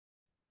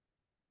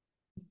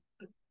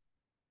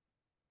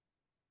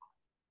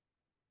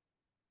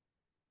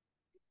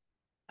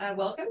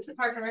Welcome to the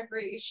Park and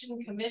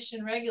Recreation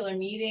Commission regular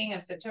meeting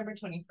of September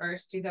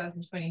 21st,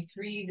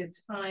 2023. The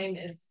time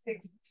is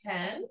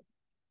 6:10.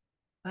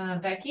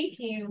 Becky,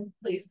 can you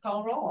please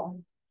call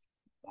roll?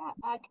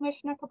 Yeah,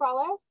 Commissioner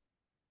Cabrales.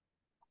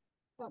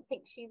 Don't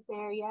think she's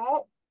there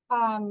yet.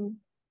 And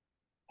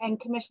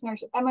Commissioner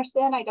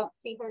Emerson, I don't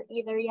see her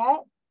either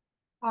yet.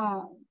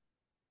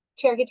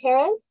 Chair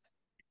Gutierrez.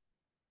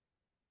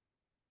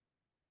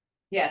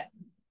 Yes.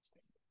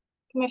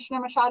 Commissioner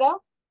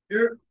Machado.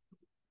 Here.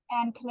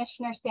 And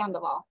Commissioner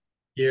Sandoval.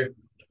 Here.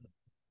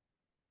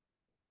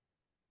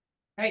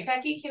 All right,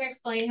 Becky, can you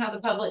explain how the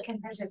public can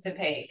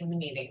participate in the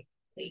meeting,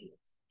 please?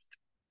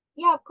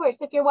 Yeah, of course.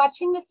 If you're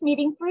watching this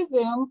meeting through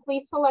Zoom,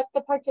 please select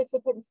the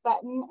participants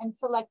button and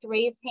select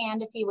raise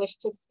hand if you wish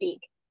to speak.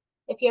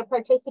 If you're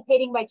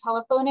participating by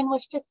telephone and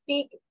wish to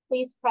speak,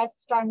 please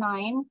press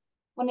 *9.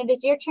 When it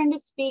is your turn to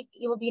speak,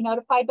 you will be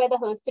notified by the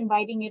host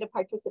inviting you to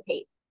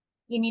participate.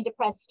 You need to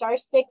press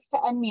 *6 to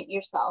unmute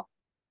yourself.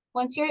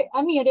 Once you're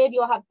unmuted,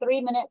 you'll have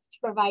 3 minutes to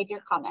provide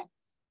your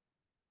comments.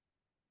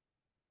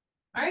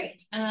 All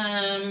right.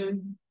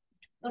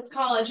 Let's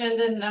call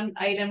agenda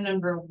item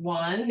number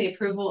 1, the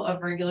approval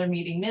of regular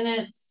meeting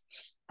minutes.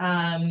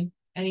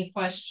 Any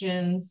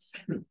questions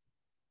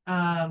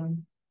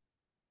from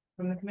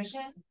the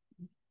commission?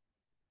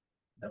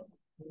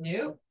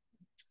 No.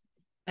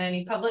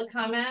 Any public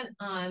comment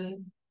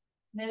on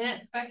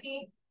minutes,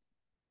 Becky?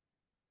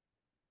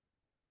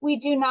 We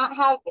do not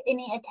have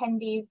any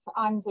attendees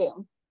on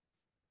Zoom.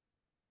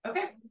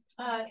 Okay.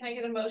 Can I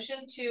get a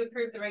motion to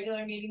approve the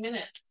regular meeting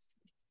minutes?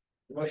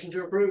 Motion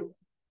to approve.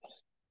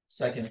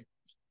 Second.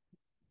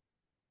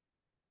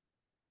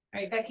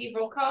 All right, Becky,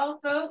 roll call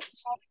vote.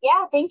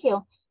 Yeah, thank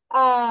you.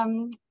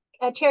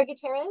 Chair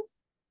Gutierrez.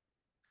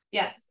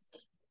 Yes.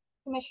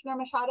 Commissioner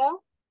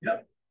Machado.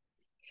 Yep.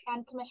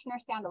 And Commissioner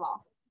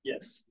Sandoval.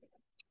 Yes.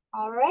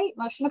 All right,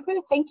 motion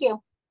approved. Thank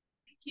you.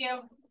 Thank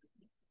you.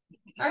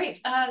 All right,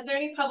 is there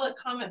any public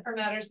comment for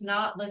matters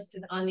not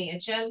listed on the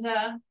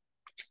agenda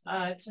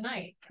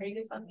tonight? Are you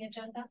guys on the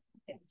agenda?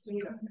 Yes.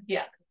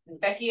 Yeah.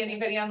 Becky,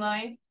 anybody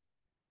online?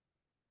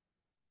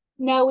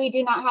 No, we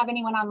do not have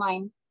anyone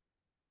online.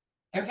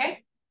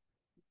 Okay.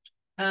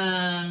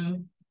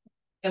 Then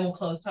we'll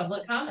close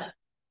public comment.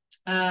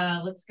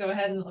 Let's go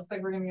ahead, and it looks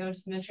like we're going to go into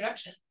some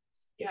introductions.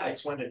 Yeah, I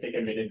just wanted to take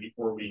a minute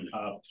before we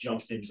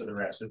jumped into the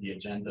rest of the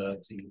agenda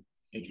to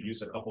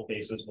introduce a couple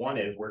faces. One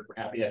is we're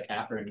happy to have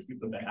Catherine to keep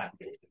them back.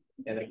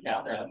 And then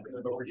Catherine, I'm going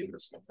to go over you for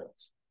some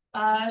things.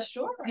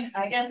 Sure.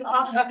 I guess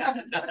I'll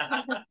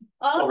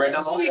right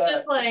now, we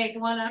just like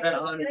one after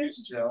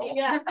Yeah,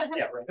 yeah.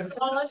 right.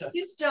 I'll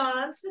introduce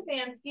John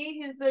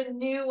Stefanski, who's the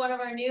new one of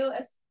our new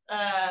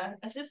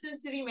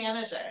assistant city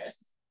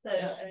managers. So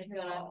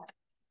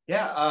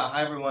Yeah,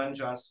 hi everyone,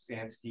 John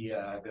Stefanski.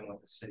 I've been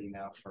with the city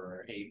now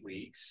for 8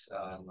 weeks.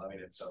 Loving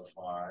it so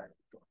far.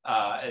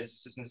 As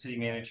assistant city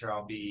manager,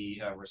 I'll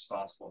be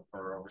responsible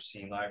for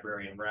overseeing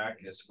library and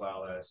rec, as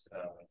well as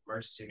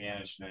emergency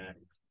management,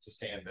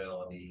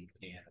 sustainability,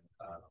 and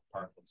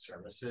parkland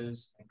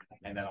services,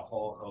 and then a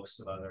whole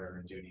host of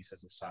other duties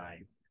as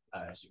assigned,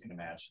 as you can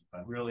imagine.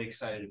 But really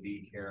excited to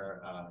be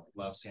here.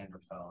 Love San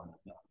Rafael,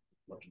 and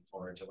looking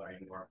forward to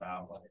learning more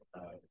about what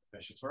the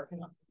commission's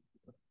working on.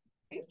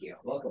 thank you.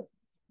 Welcome.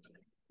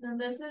 And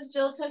this is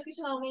Jill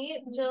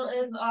Tokutomi. Jill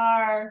is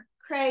our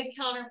Craig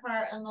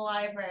counterpart in the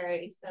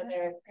library. So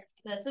they're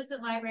the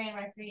assistant library and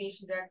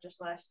recreation director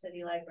 /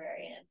 city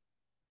librarian.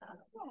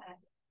 Yeah,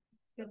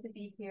 it's good to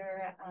be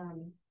here.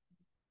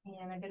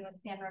 And I've been with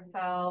San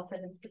Rafael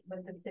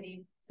with the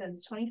city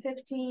since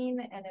 2015,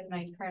 and in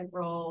my current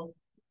role,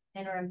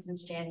 interim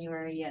since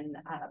January and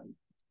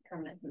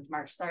permanent since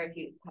March. Sorry if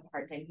you have a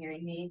hard time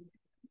hearing me.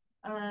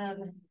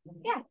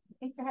 Yeah,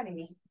 thanks for having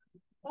me.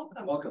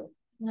 Welcome. Welcome.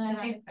 I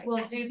think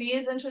we'll do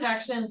these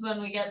introductions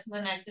when we get to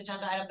the next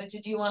agenda item, but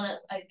did you want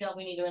to, don't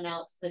we need to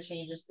announce the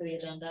changes to the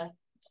agenda?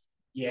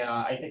 Yeah,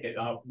 I think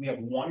we have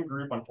one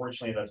group,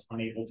 unfortunately, that's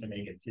unable to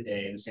make it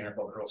today. The San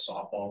Rafael Girls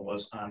Softball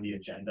was on the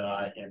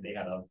agenda, and they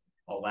had a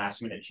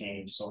last minute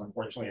change. So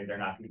unfortunately, they're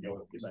not going to be able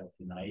to present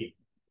tonight.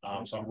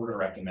 So I'm going to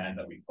recommend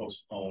that we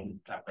postpone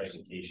that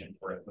presentation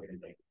for a later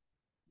date.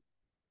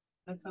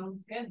 That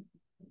sounds good.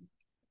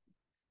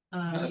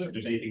 If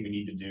there's anything we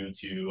need to do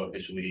to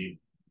officially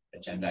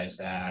agendize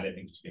that, I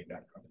think just make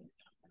that comment.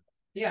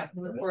 Yeah,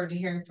 we look forward to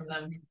hearing from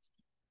them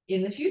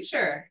in the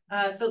future.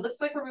 So it looks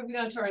like we're moving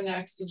on to our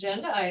next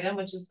agenda item,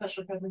 which is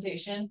special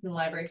presentation from the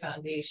Library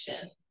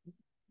Foundation.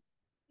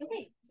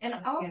 Okay, and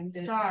I'll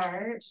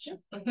start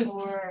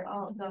before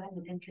I'll go ahead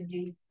and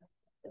introduce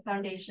the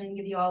foundation and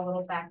give you all a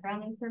little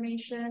background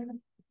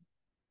information.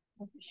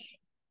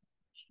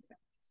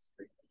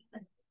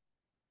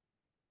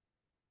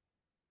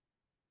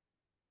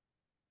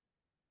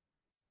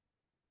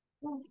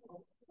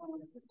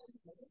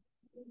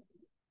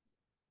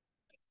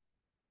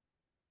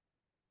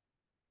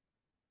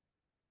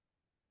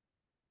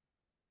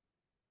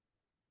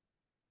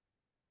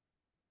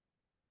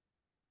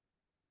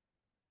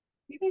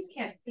 You guys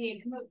can't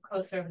see. Come up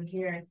closer over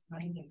here. It's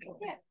fine.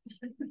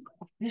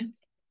 Yeah.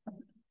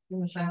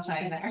 in the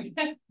sunshine there.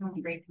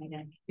 Great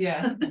meeting.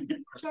 Yeah.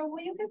 So will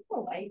you get the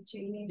light to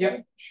me?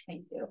 Yep.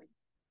 Thank you.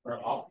 Or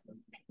off.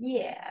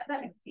 Yeah,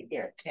 that makes it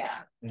easier.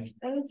 Yeah.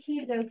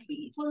 Okie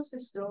dokie. Close the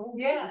store.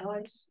 Yeah. All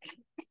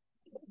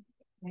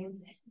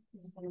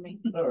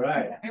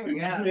right. There we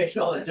go. Makes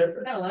all the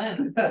difference. Settle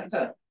in.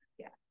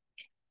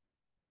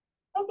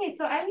 Okay,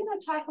 so I'm going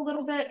to talk a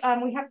little bit.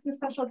 We have some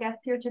special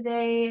guests here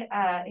today,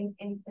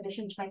 in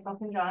addition to myself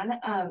and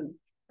John,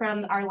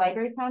 from our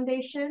Library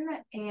Foundation,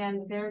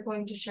 and they're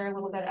going to share a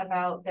little bit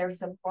about their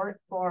support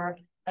for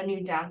a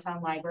new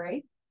downtown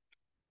library.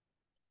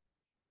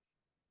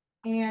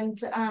 And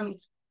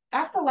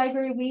at the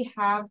library, we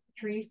have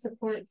 3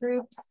 support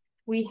groups.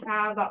 We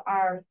have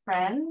our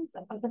friends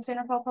of the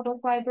Santa Fe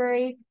Public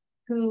Library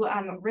who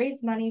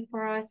raise money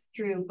for us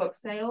through book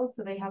sales.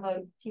 So they have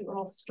a cute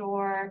little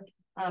store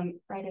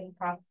right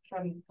across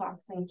from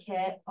Fox and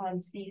Kit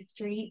on D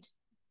Street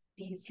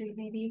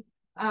maybe.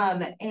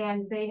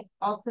 And they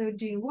also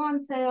do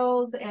lawn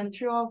sales, and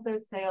through all of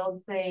those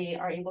sales, they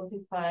are able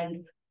to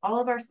fund all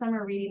of our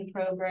summer reading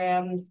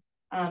programs,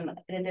 in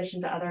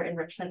addition to other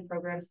enrichment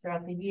programs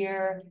throughout the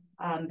year.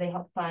 They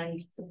help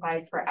fund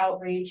supplies for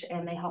outreach,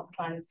 and they help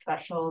fund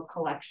special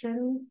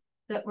collections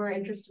that we're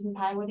interested in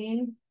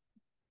piloting.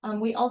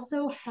 We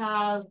also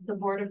have the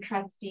Board of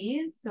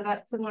Trustees, so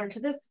that's similar to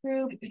this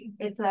group.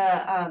 It's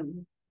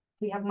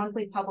we have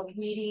monthly public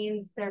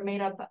meetings. They're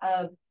made up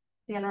of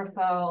San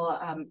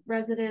Rafael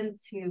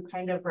residents who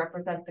kind of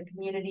represent the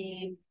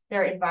community.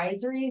 They're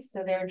advisories,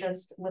 so they're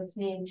just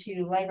listening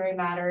to library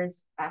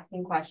matters,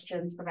 asking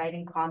questions,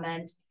 providing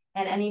comment,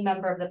 and any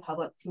member of the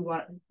public who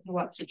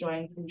wants to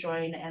join can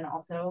join and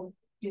also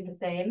do the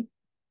same.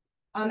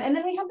 And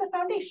then we have the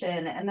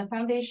foundation, and the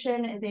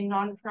foundation is a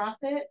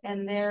nonprofit,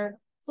 and their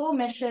sole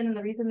mission and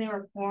the reason they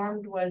were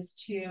formed was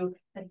to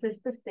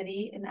assist the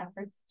city in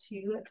efforts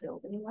to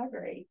build a new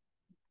library.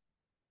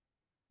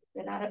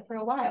 Been at it for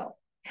a while.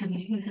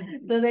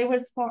 So they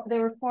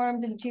were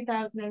formed in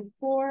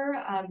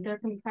 2004. They're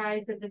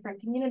comprised of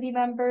different community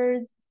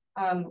members.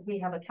 We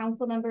have a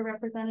council member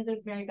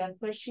representative, Mary Beth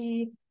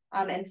Bushy,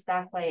 and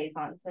staff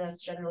liaison. So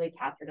that's generally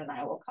Catherine and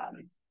I will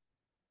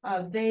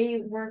come.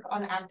 They work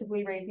on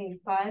actively raising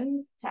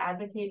funds to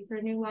advocate for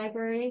a new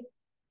library.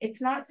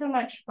 It's not so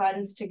much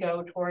funds to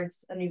go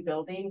towards a new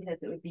building because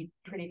it would be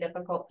pretty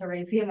difficult to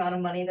raise the amount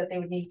of money that they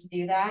would need to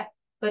do that.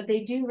 But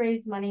they do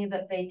raise money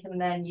that they can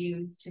then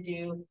use to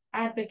do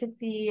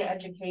advocacy,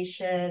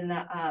 education,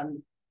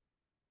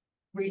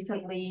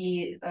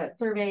 recently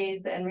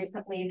surveys, and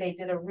recently they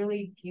did a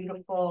really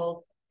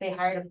beautiful, they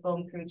hired a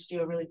film crew to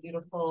do a really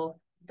beautiful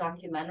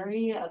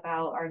documentary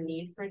about our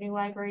need for a new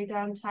library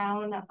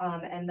downtown,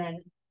 and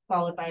then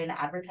followed by an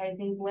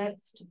advertising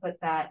blitz to put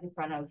that in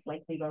front of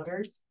likely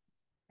voters.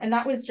 And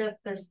that was just,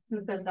 since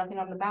there's nothing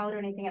on the ballot or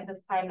anything at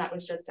this time, that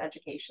was just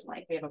education,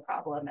 like we have a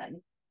problem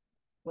and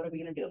what are we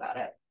going to do about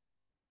it?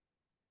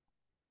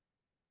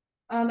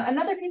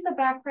 Another piece of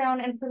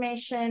background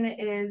information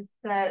is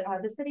that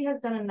the city has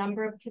done a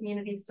number of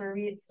community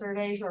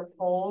surveys or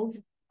polls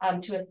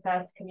to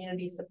assess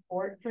community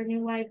support for a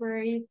new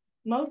library.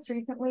 Most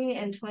recently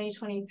in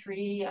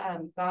 2023,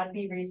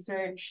 Godby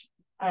Research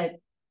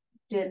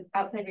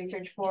outside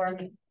research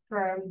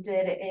firm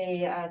did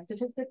a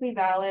statistically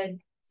valid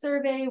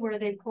survey where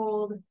they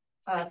pulled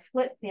a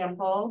split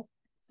sample.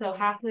 So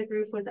half of the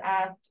group was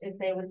asked if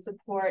they would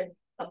support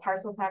a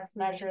parcel tax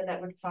measure that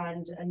would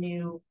fund a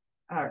new,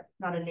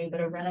 not a new,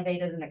 but a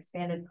renovated and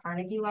expanded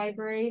Carnegie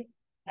Library.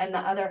 And the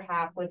other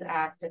half was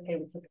asked if they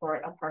would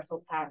support a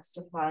parcel tax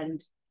to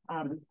fund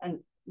a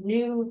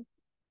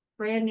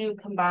brand new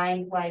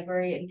combined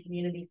library and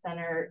community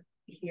center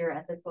here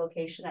at this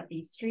location at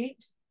B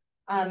Street.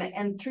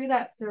 And through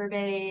that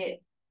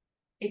survey,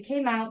 it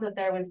came out that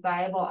there was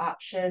viable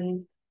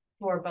options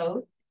for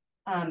both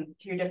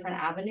through different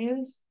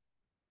avenues.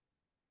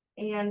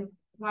 And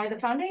why the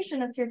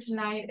foundation is here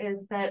tonight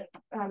is that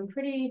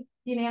pretty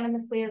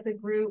unanimously as a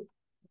group,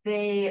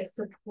 they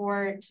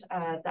support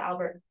the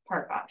Albert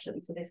Park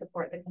option. So they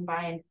support the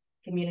combined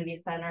community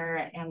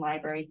center and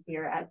library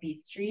here at B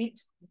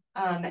Street.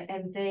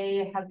 And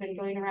they have been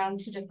going around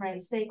to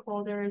different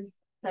stakeholders,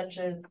 such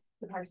as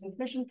the Parks and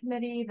Commission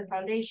Committee, the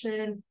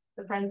foundation,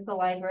 the Friends of the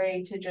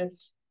Library, to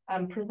just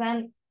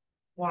present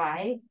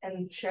why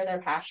and share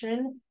their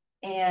passion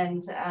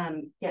and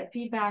get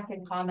feedback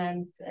and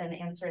comments and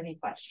answer any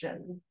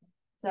questions.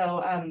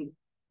 So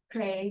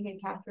Craig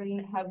and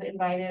Catherine have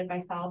invited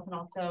myself and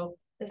also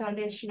the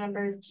foundation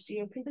members to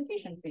do a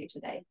presentation for you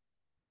today.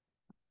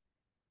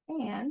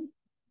 And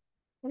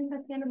I think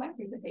that's the end of my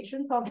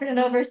presentation, so I'll turn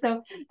it over.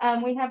 So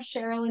we have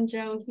Cheryl and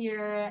Joe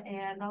here,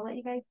 and I'll let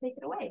you guys take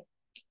it away.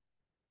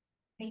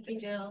 Thank you,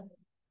 Jill.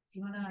 Do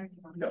you want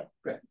to? No,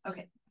 good.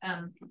 Okay.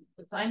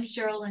 So I'm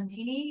Cheryl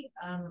Lentini.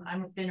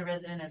 I've been a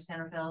resident of San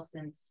Rafael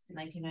since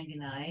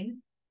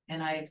 1999,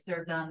 and I've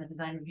served on the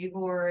design review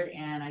board,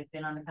 and I've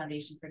been on the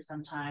foundation for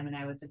some time, and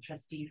I was a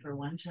trustee for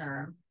one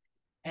term.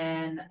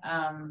 And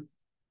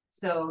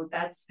so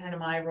that's kind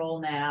of my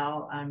role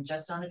now. I'm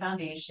just on the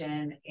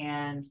foundation,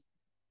 and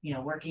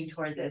working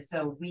toward this.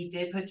 So we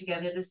did put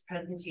together this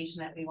presentation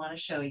that we want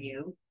to show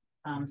you.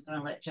 So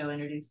I'll let Joe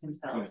introduce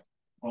himself.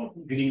 Well,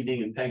 good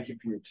evening and thank you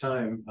for your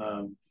time.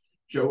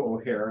 Joe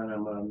O'Hare, and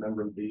I'm a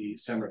member of the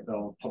San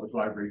Rafael Public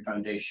Library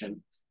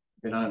Foundation.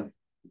 Been on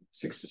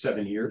 6 to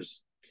 7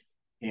 years.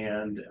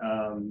 And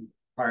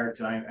prior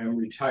to, I'm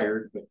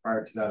retired, but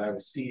prior to that, I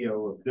was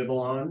CEO of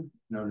Bibilon,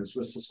 known as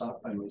Whistle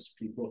Stop by most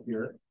people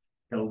here.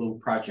 Got a little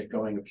project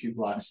going a few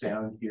blocks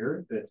down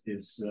here that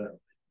is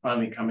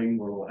finally coming,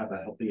 where we'll have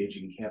a healthy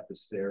aging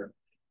campus there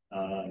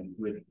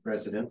with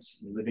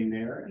residents living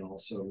there, and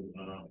also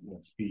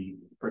we'll be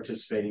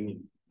participating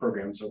in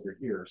programs over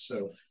here.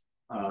 So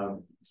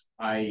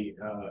I,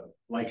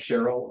 like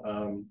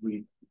Cheryl,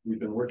 we've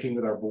been working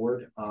with our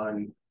board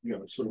on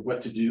sort of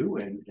what to do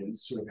and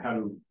sort of how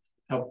to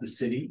help the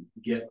city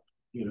get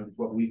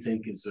what we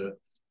think is a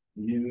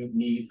new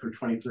need for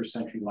 21st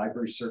century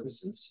library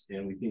services.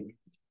 And we think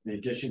in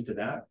addition to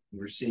that,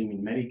 we're seeing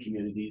in many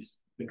communities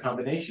the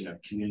combination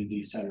of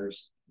community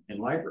centers and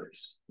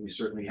libraries. We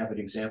certainly have an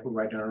example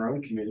right in our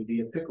own community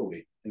at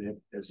Pickleweed. And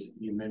as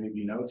many of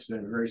you know, it's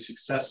been a very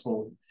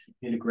successful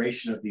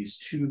integration of these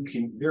two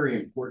very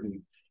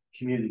important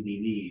community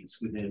needs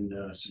within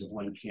sort of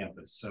one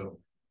campus. So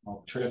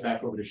I'll turn it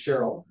back over to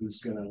Cheryl, who's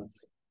going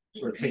to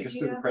sort of take us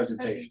through the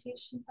presentation.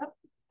 Oh,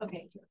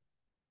 okay.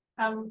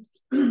 I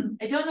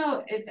don't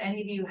know if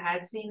any of you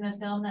had seen the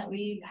film that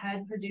we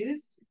had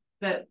produced,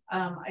 but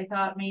I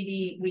thought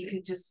maybe we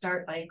could just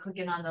start by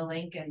clicking on the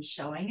link and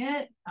showing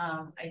it.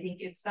 I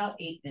think it's about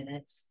 8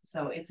 minutes.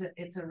 So it's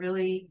a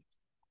really,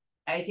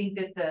 I think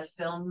that the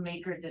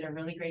filmmaker did a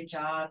really great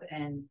job,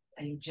 and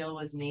I think Jill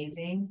was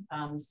amazing.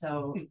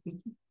 So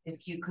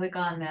if you click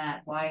on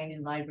that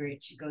YNN Library,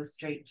 it should go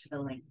straight to the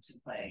link to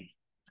play.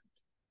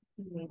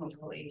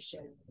 Hopefully you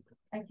should.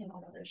 I can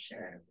also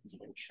share to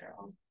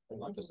Cheryl.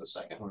 Hold on just a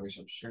second, when we're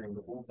sharing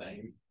the whole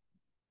thing.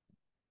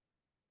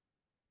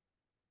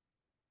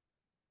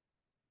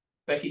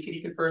 Becky, can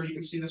you confirm you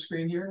can see the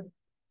screen here?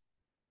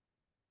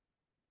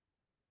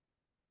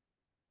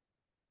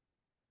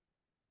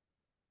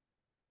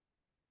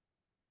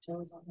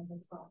 Jill's on it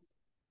as well.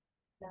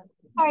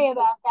 Sorry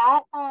about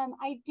that.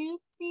 I do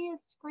see a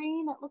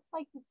screen. It looks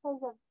like it says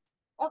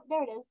oh,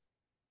 there it is.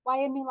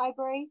 YNN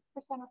Library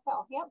for San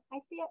Rafael. Yep, I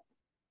see it.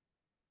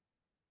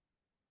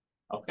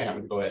 Okay, I'm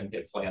gonna go ahead and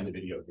hit play on the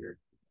video here.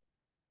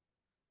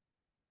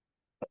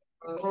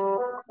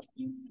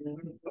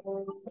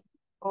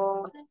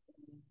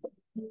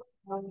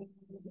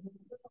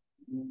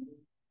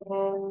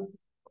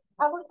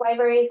 Public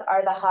libraries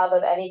are the hub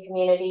of any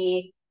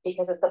community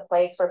because it's a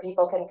place where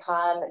people can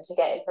come to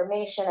get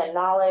information and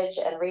knowledge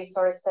and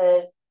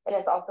resources, and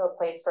it's also a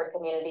place for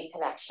community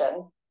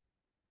connection.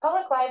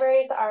 Public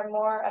libraries are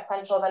more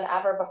essential than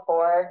ever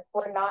before.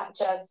 We're not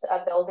just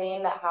a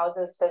building that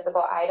houses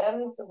physical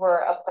items. We're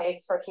a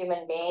place for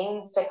human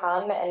beings to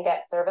come and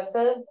get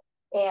services.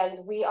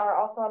 And we are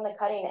also on the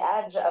cutting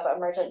edge of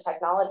emergent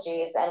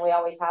technologies, and we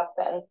always have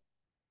been.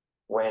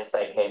 Once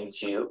I came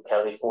to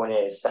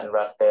California, San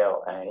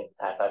Rafael,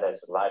 I thought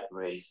this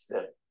library is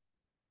a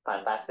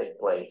fantastic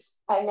place.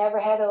 I never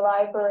had a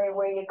library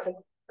where you could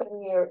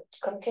bring your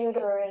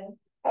computer and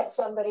have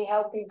somebody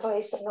help you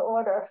place an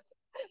order.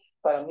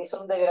 Para mí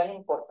son de gran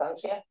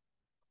importancia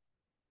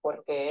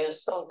porque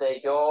es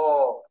donde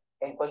yo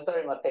encuentro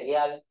el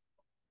material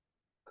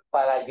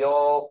para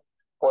yo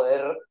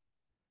poder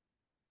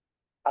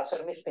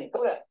hacer mis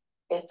pinturas.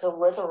 It's a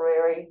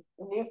literary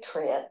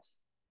nutrient.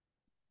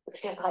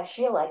 I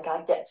feel like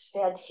I get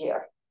fed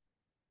here.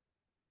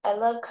 I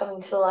love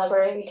coming to the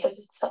library because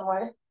it's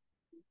somewhere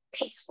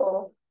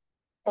peaceful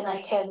and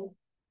I can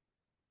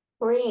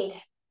read,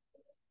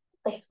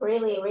 like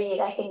really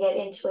read. I can get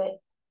into it.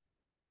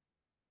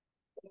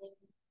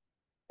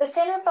 The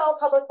San Rafael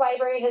Public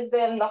Library has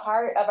been the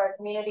heart of our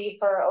community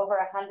for over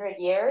 100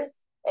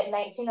 years. In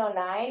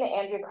 1909,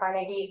 Andrew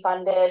Carnegie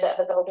funded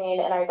the building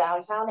in our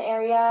downtown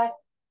area.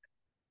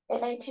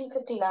 In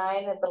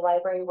 1959, the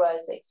library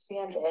was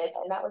expanded,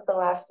 and that was the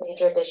last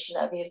major addition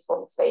of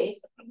useful space,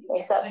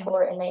 except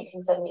for in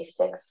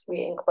 1976,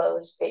 we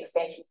enclosed the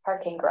expansion's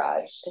parking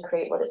garage to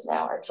create what is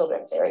now our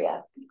children's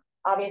area.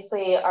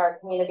 Obviously, our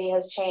community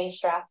has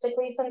changed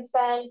drastically since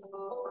then.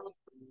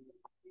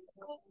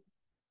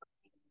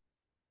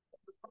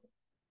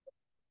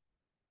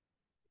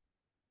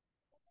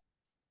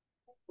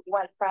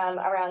 Went from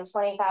around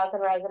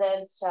 20,000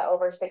 residents to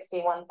over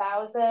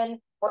 61,000.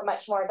 We're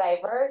much more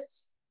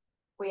diverse.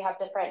 We have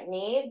different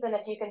needs. And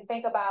if you can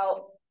think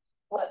about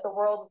what the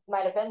world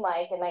might have been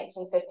like in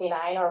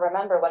 1959, or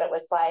remember what it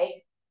was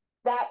like,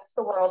 that's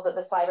the world that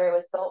this library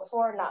was built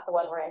for, not the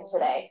one we're in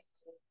today.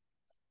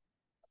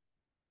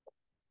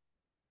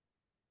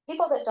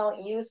 People that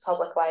don't use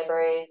public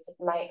libraries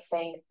might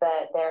think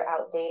that they're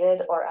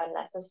outdated or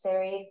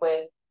unnecessary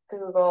with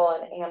Google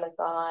and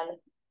Amazon,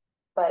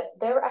 but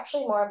they're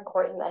actually more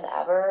important than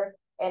ever.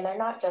 And they're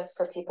not just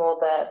for people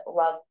that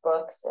love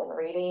books and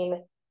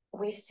reading.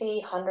 We see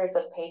hundreds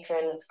of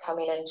patrons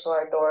coming into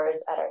our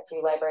doors at our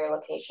 3 library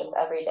locations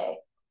every day.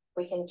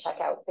 We can check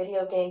out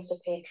video games to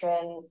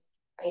patrons,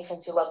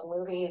 patrons who love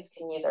movies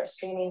can use our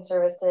streaming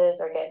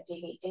services or get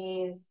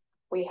DVDs.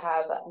 We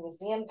have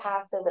museum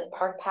passes and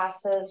park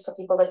passes for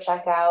people to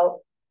check out.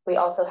 We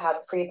also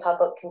have free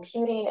public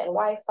computing and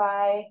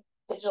Wi-Fi,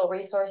 digital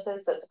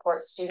resources that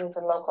support students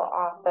and local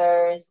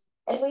authors.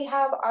 And we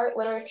have art,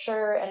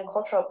 literature, and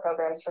cultural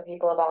programs for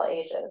people of all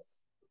ages.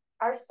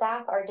 Our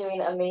staff are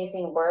doing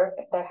amazing work.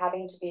 They're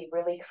having to be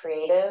really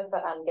creative,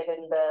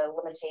 given the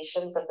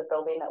limitations of the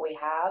building that we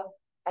have.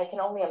 I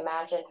can only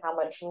imagine how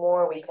much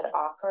more we could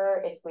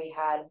offer if we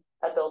had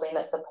a building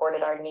that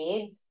supported our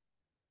needs.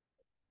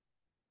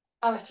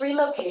 Our 3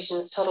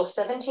 locations total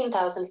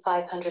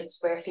 17,500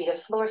 square feet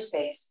of floor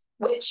space,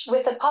 which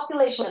with a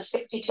population of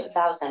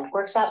 62,000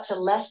 works out to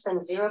less than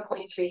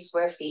 0.3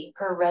 square feet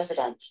per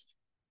resident.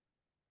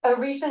 A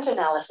recent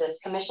analysis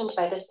commissioned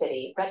by the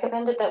city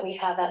recommended that we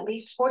have at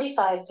least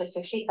 45 to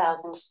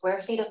 50,000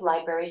 square feet of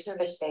library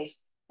service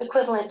space,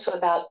 equivalent to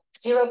about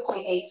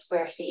 0.8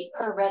 square feet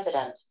per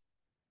resident.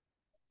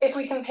 If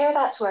we compare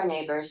that to our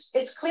neighbors,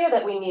 it's clear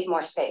that we need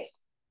more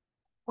space.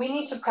 We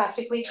need to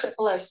practically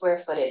triple our square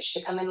footage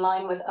to come in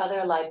line with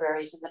other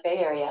libraries in the Bay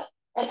Area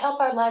and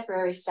help our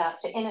library staff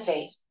to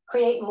innovate,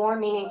 create more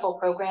meaningful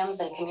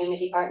programs and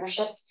community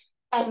partnerships,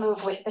 and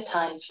move with the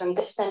times from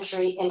this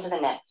century into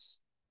the next.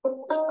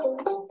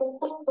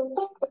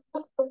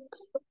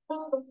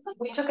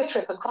 We took a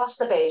trip across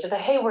the bay to the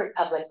Hayward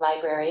Public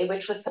Library,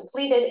 which was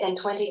completed in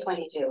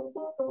 2022.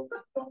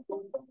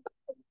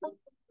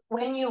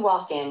 When you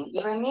walk in,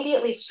 you're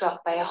immediately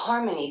struck by a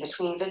harmony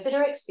between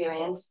visitor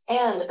experience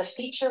and the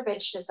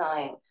feature-rich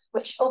design,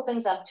 which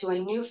opens up to a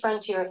new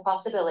frontier of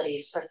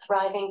possibilities for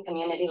thriving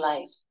community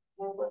life.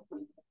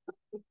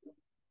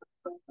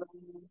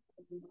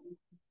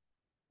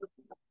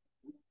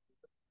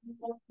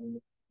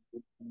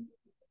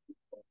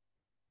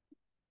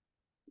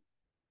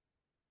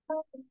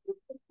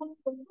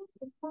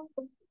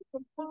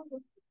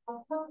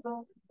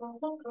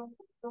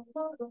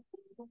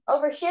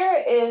 Over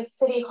here is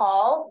City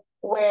Hall,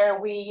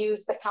 where we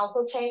use the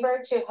council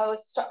chamber to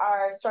host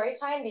our story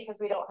time because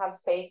we don't have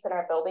space in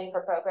our building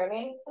for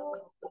programming.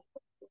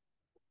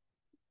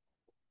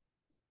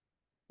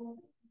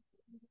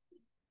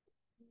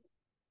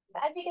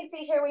 As you can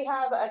see here, we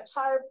have a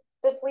tarp.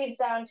 This leads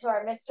down to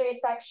our mystery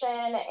section,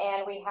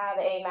 and we have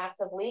a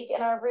massive leak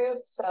in our roof,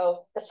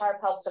 so the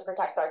tarp helps to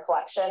protect our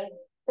collection.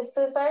 This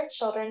is our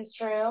children's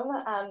room.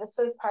 This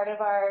was part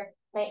of our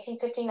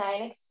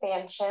 1959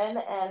 expansion,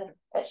 and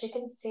as you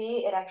can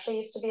see, it actually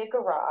used to be a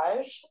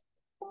garage.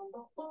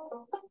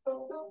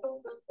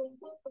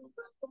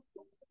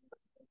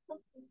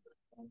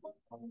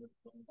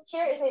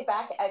 Here is a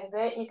back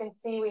exit. You can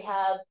see we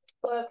have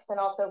books and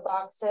also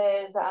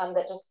boxes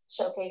that just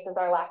showcases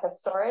our lack of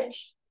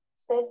storage.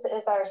 This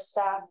is our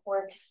staff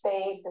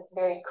workspace. It's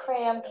very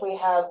cramped. We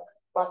have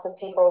lots of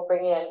people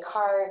bringing in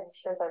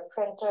cards. Here's our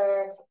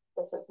printer.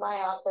 This is my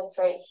office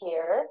right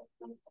here.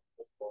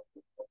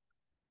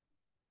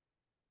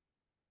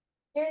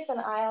 Here's an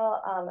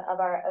aisle of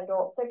our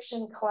adult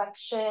fiction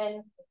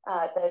collection.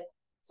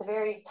 It's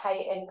very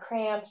tight and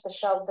cramped. The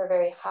shelves are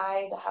very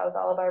high to house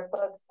all of our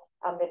books.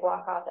 They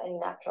block off any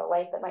natural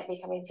light that might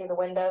be coming through the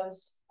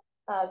windows.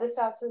 This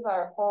houses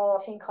our whole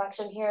teen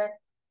collection here.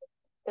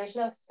 There's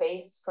no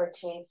space for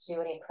teens to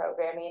do any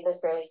programming.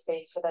 There's barely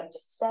space for them to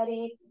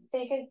study. So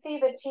you can see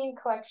the teen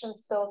collection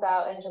spills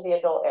out into the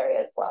adult area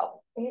as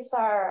well. These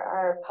are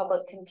our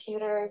public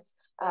computers.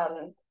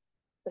 The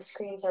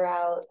screens are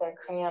out, they're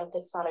cramped.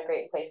 It's not a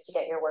great place to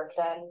get your work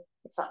done.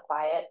 It's not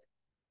quiet.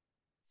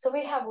 So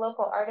we have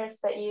local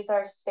artists that use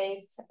our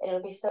space. It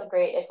would be so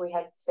great if we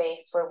had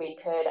space where we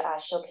could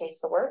showcase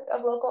the work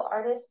of local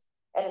artists,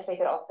 and if they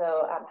could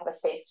also have a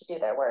space to do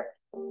their work.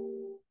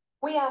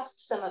 We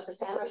asked some of the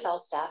San Rafael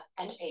staff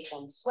and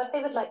patrons what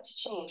they would like to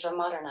change or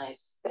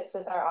modernize. This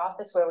is our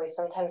office where we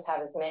sometimes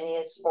have as many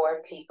as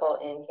 4 people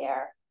in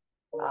here,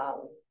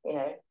 you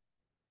know,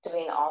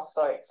 doing all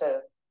sorts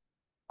of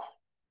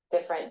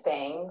different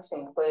things,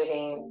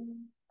 including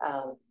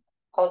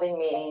holding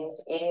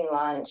meetings, eating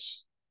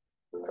lunch,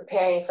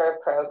 preparing for a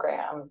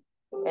program,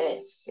 and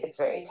it's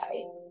very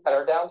tight. At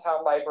our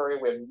downtown library,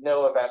 we have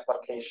no event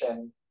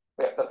location.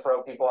 We have to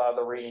throw people out of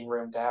the reading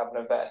room to have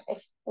an event.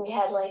 If we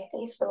had like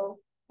these little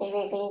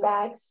maybe bean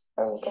bags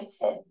where we could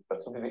sit.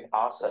 This would be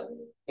awesome.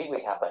 If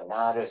we have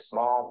another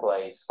small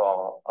place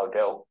for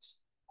adults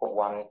who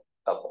want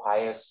a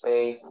quiet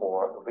space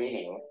for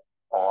reading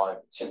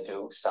or to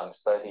do some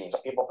studies.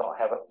 People don't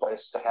have a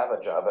place to have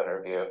a job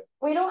interview.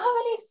 We don't have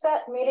any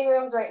set meeting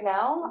rooms right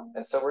now.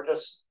 And so we're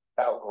just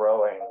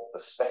outgrowing the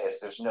space.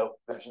 There's no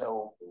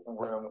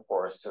room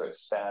for us to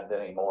expand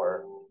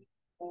anymore.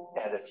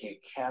 And if you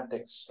can't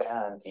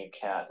expand, you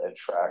can't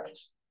attract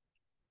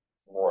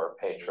more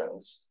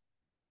patrons.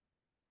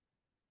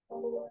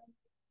 The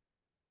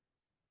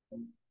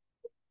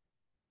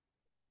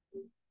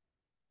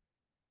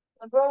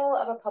role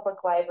of a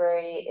public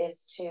library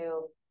is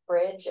to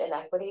bridge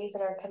inequities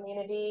in our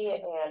community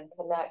and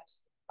connect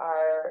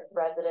our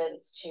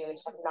residents to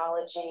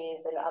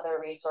technologies and other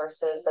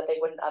resources that they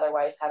wouldn't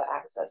otherwise have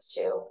access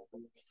to.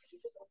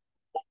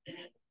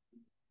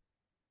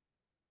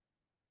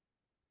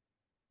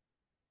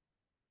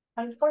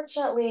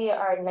 Unfortunately,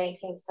 our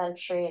 19th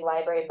century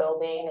library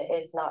building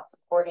is not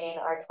supporting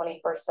our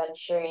 21st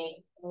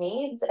century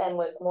needs, and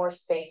with more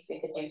space,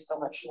 we could do so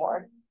much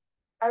more.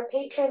 Our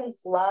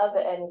patrons love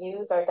and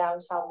use our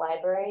downtown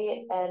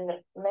library, and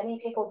many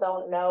people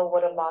don't know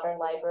what a modern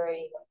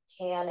library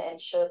can and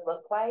should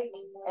look like,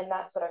 and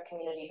that's what our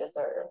community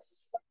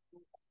deserves.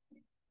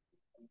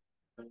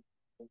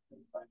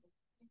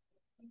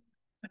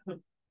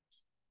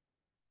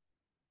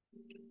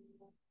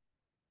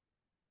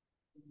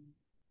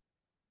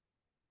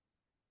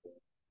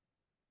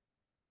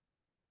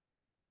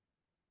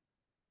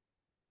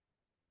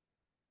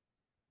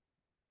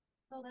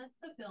 So that's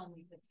the film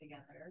we put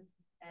together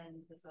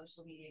and the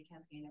social media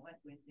campaign that went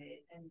with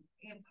it. And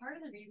part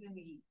of the reason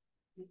we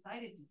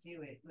decided to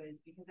do it was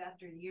because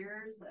after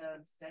years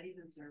of studies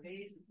and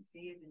surveys that the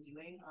city has been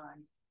doing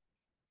on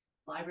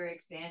library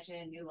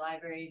expansion, new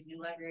library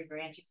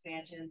branch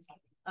expansions,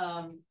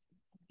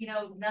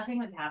 nothing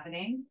was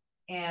happening.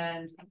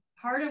 And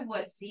part of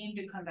what seemed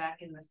to come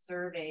back in the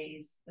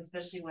surveys,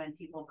 especially when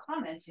people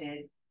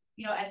commented,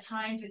 at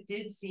times it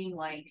did seem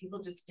like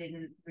people just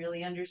didn't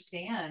really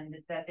understand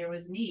that there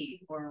was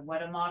need, or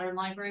what a modern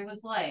library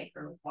was like,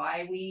 or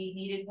why we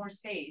needed more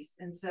space.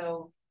 And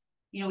so,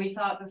 we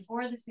thought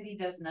before the city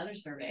does another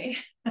survey,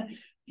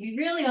 we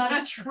really ought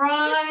to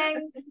try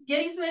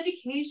getting some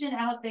education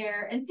out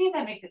there and see if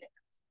that makes a difference.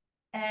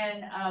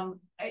 And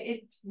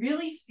it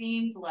really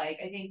seemed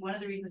like, I think one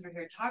of the reasons we're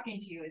here talking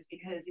to you is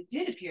because it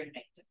did appear to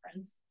make a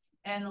difference.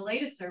 And the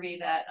latest survey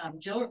that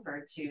Jill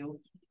referred to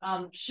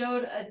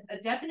showed a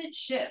definite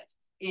shift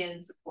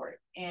in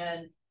support.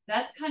 And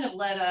that's kind of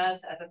led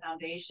us as a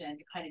foundation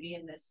to kind of be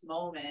in this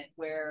moment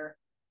where,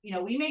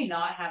 we may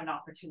not have an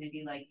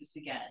opportunity like this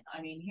again.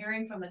 I mean,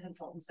 hearing from the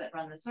consultants that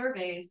run the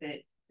surveys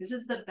that this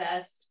is the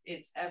best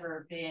it's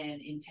ever been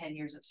in 10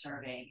 years of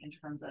surveying in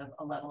terms of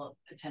a level of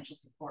potential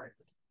support.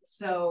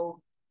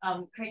 So,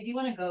 Craig, do you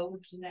want to go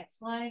to the next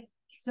slide?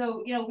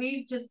 So,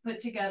 we've just put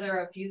together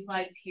a few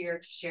slides here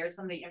to share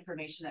some of the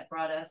information that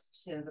brought us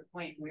to the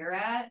point we're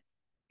at.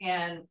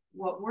 And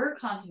what we're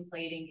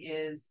contemplating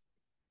is,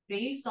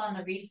 based on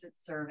the recent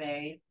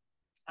survey,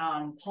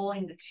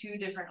 polling the two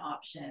different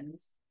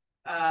options,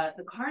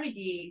 the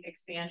Carnegie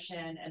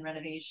expansion and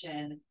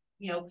renovation,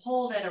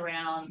 polled at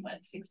around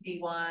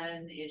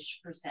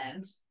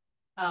 61-ish%.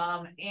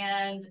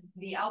 And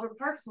the Albert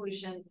Park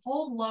solution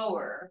polled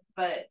lower,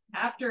 but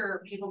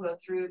after people go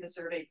through the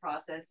survey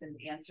process and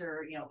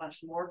answer, a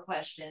bunch more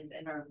questions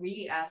and are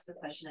re-asked the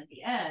question at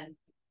the end,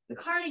 the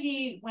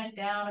Carnegie went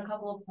down a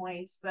couple of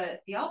points,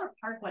 but the Albert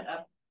Park went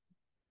up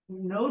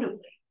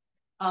notably.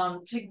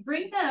 To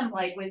bring them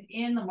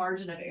within the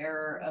margin of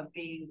error of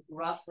being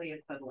roughly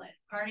equivalent.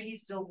 Carnegie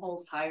still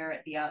polls higher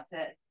at the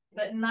outset,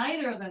 but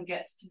neither of them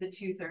gets to the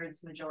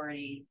 2/3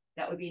 majority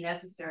that would be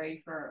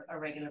necessary for a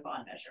regular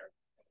bond measure.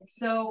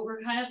 So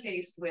we're kind of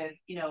faced with,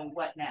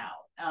 what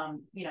now?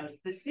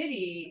 The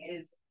city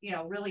is,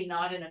 really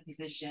not in a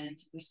position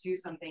to pursue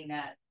something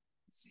that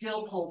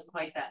still polls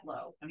quite that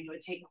low. I mean, it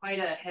would take quite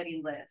a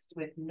heavy lift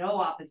with no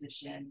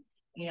opposition,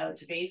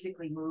 to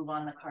basically move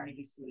on the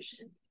Carnegie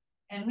solution.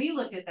 And we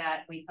looked at that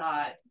and we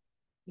thought,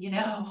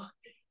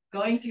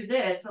 going through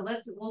this, so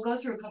we'll go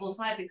through a couple of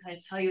slides and kind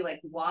of tell you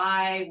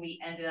why we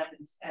ended up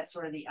at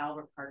sort of the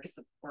Albert Park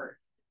support.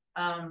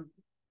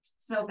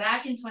 So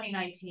back in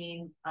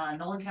 2019,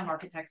 Nolantown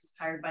Architects was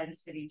hired by the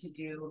city to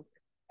do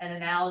an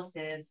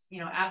analysis,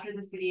 after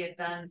the city had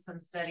done some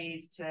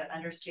studies to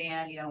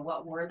understand,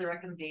 what were the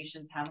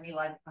recommendations, how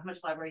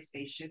much library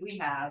space should we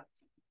have.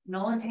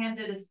 Nolantown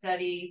did a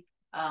study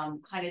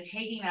kind of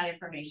taking that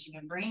information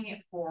and bringing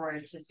it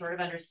forward to sort of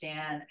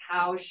understand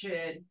how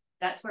should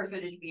that square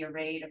footage be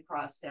arrayed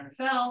across San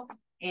Rafael,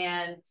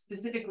 and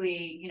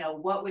specifically,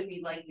 what would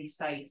be likely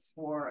sites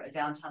for a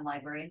downtown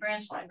library and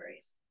branch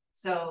libraries.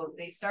 So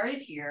they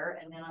started here,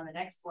 and then on the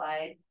next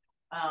slide,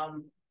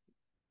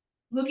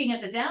 looking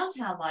at the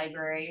downtown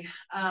library,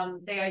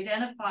 they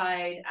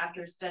identified,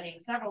 after studying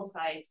several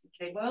sites,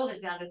 they boiled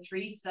it down to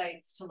 3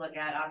 sites to look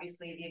at.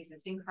 Obviously, the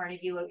existing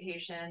Carnegie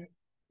location,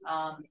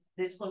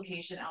 this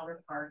location,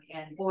 Albert Park,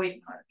 and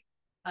Boyd Park.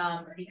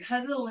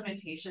 Because of the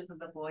limitations of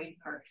the Boyd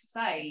Park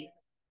site,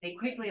 they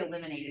quickly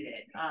eliminated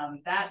it.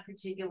 That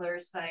particular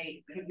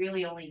site could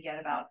really only get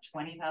about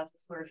 20,000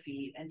 square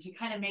feet. And to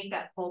kind of make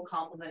that full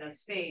complement of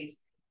space,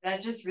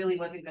 that just really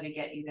wasn't going to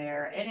get you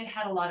there. And it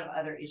had a lot of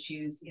other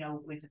issues,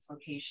 with its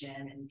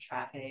location and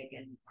traffic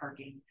and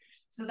parking.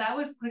 So that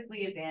was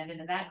quickly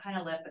abandoned, and that kind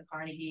of left the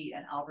Carnegie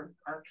and Albert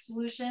Park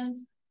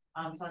solutions.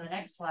 So on the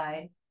next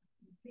slide,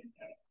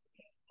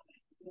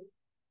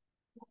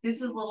 this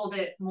is a little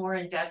bit more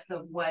in depth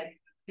of what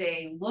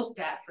they looked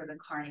at for the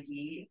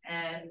Carnegie.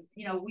 And,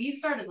 we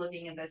started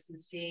looking at this and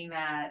seeing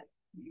that,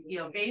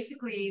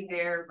 basically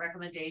their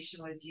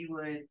recommendation was you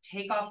would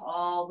take off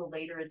all the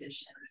later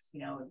additions,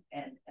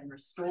 and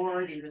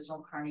restore the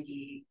original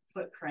Carnegie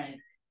footprint.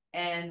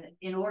 And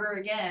in order,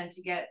 again,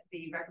 to get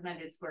the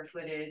recommended square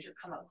footage or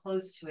come up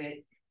close to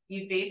it,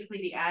 you'd basically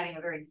be adding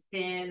a very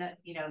thin,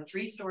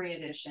 3-story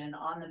addition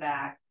on the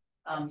back,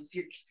 So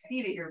you can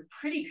see that you're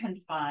pretty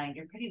confined,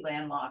 you're pretty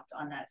landlocked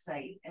on that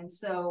site. And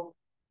so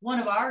one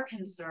of our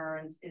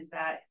concerns is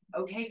that,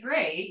 okay,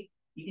 great,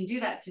 you can do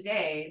that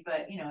today,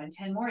 but in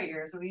 10 more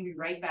years, we're going to be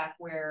right back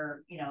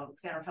where,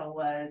 San Rafael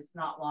was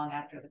not long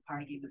after the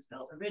Carnegie was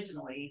built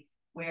originally.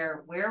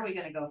 Where are we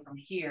going to go from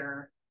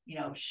here?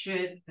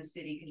 Should the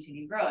city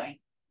continue growing?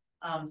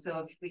 So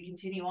if we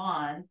continue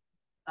on,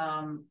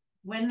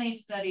 when they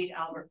studied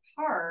Albert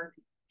Park,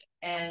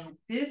 and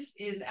this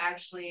is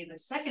actually the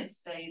second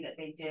study that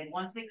they did,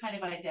 once they kind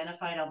of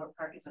identified Albert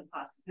Park as a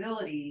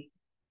possibility,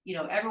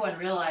 everyone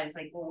realized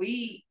like, well,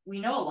 we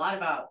know a lot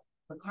about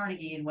the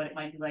Carnegie and what it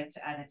might be like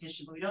to add an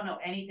addition, but we don't know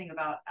anything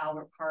about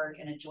Albert Park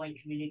and a joint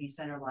community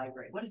center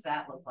library. What does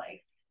that look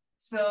like?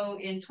 So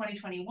in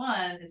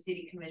 2021, the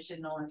city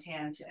commissioned Nolan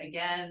Tan to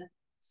again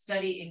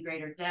study in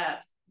greater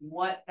depth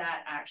what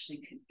that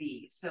actually could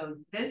be. So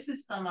this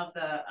is some of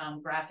the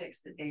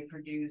graphics that they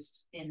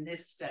produced in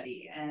this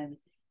study. And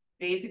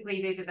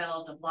basically they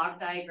developed a block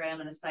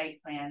diagram and a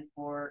site plan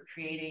for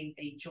creating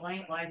a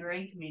joint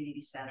library and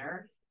community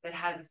center that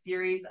has a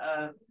series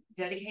of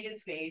dedicated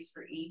space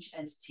for each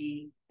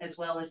entity, as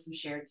well as some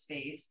shared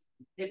space.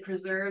 It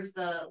preserves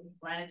the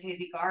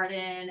Lanatese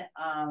Garden,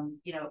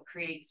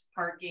 creates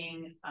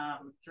parking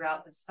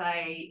throughout the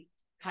site,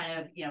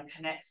 kind of,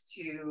 connects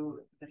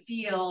to the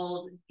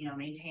field,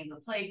 maintains a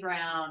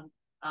playground,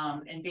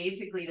 and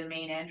basically the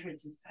main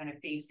entrance is kind of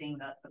facing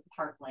the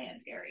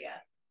parkland area.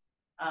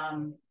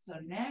 So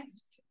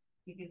next,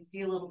 you can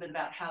see a little bit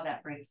about how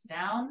that breaks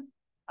down.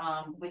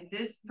 With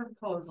this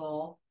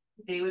proposal,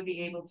 they would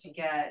be able to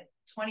get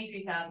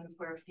 23,000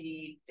 square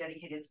feet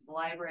dedicated to the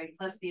library,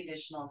 plus the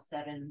additional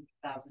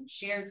 7,000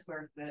 shared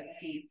square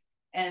feet,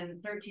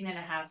 and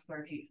 13.5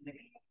 square feet for the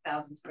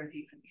 1,000 square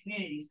feet for the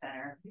community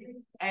center.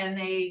 And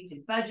they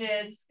did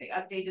budgets, they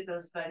updated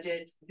those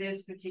budgets.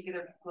 This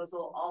particular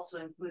proposal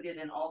also included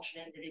an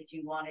alternate that if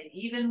you wanted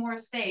even more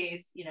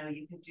space, you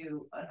could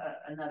do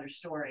another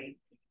story.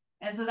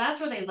 And so that's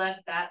where they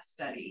left that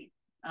study.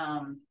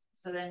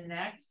 So then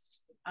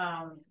next,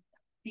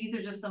 these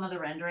are just some of the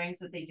renderings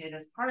that they did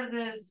as part of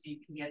this. You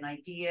can get an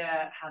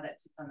idea how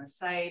that sits on the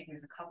site.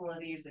 There's a couple of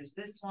these. There's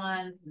this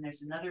one, and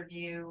there's another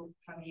view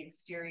from the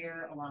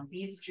exterior along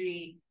B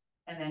Street.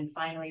 And then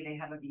finally, they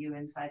have a view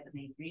inside the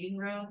main reading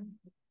room.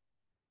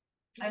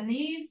 And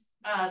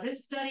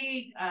this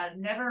study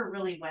never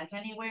really went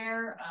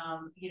anywhere.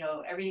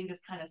 Everything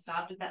just kind of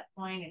stopped at that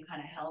point and kind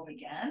of held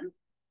again.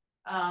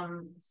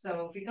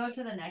 So if we go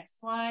to the next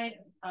slide,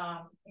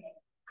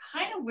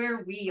 kind of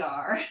where we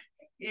are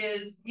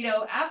is,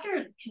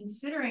 after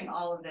considering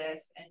all of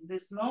this and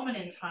this moment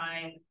in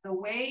time, the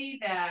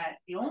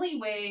only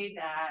way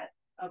that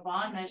a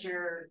bond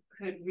measure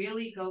could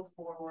really go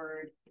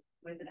forward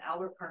with an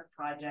Albert Park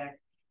project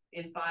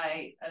is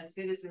by a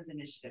citizens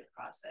initiative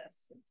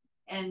process.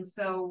 And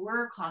so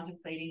we're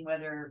contemplating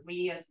whether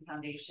we as the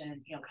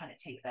foundation, kind of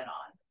take that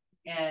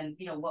on. And,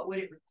 what would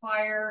it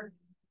require?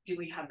 Do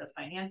we have the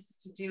finances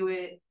to do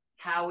it?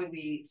 How would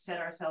we set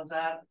ourselves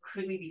up?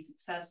 Could we be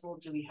successful?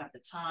 Do we have the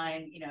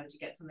time, to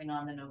get something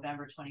on the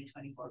November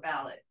 2024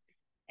 ballot?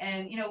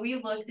 And, we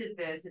looked at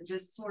this and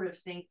just sort of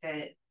think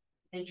that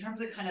in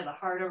terms of kind of the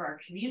heart of our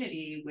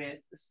community with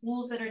the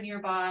schools that are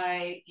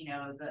nearby,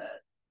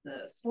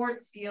 the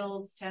sports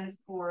fields, tennis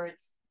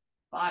courts,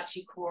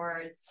 bocce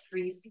courts,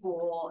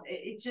 preschool,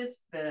 it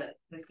just, the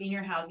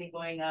senior housing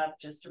going up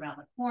just around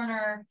the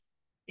corner.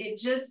 It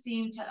just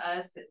seemed to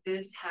us that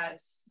this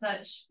has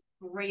such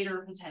greater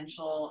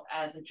potential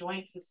as a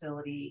joint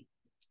facility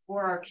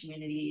for our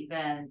community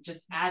than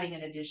just adding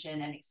an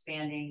addition and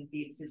expanding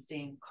the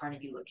existing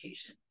Carnegie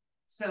location.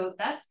 So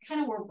that's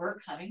kind of where we're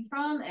coming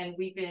from. And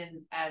we've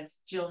been, as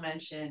Jill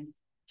mentioned,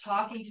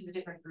 talking to the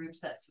different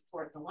groups that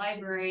support the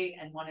library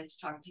and wanted to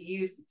talk to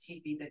you since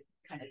you'd be the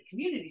kind of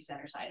community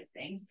center side of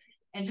things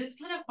and just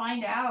kind of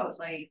find out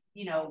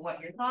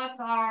what your thoughts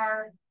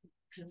are,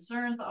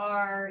 concerns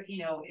are,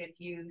 if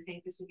you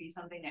think this would be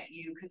something that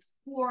you could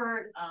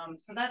support.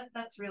 So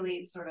that's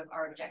really sort of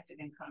our objective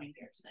in coming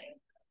here today.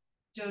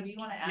 Joe, do you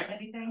want to add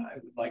anything? I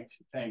would like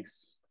to,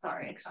 thanks.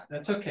 Sorry. Thanks.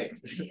 That's okay.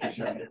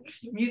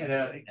 Music.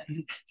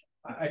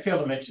 I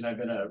failed to mention I've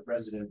been a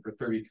resident for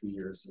 33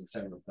 years in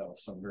San Rafael,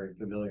 so I'm very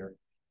familiar.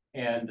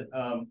 And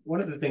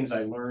one of the things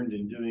I learned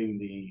in doing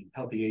the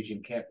Healthy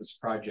Aging Campus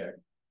project,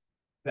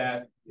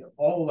 that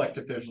all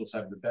elected officials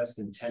have the best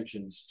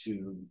intentions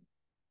to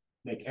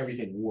make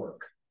everything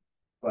work.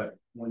 But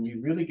when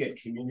you really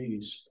get community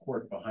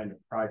support behind a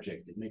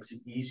project, it makes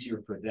it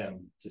easier for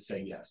them to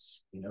say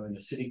yes. In the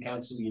city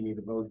council, you need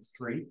a vote of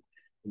 3,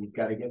 and you've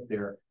got to get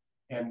there.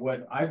 And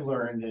what I've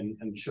learned,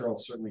 and Cheryl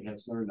certainly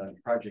has learned on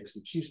projects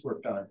that she's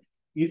worked on,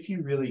 if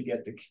you really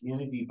get the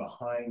community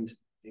behind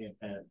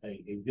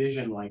a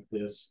vision like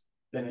this,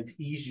 then it's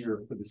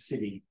easier for the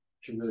city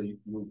to really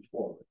move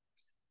forward.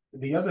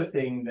 The other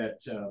thing that,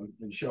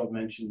 and Cheryl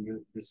mentioned,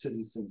 the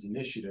Citizens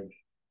Initiative,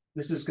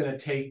 this is going to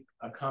take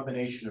a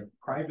combination of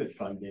private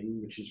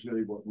funding, which is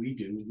really what we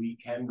do. We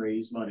can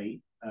raise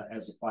money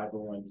as a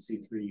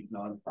 501c3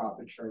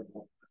 nonprofit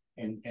charitable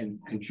and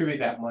contribute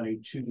that money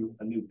to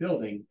a new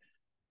building.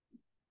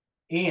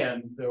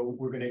 And though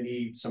we're going to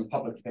need some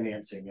public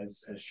financing,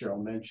 as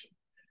Cheryl mentioned.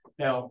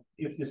 Now,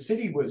 if the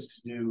city was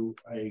to do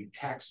a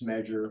tax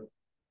measure,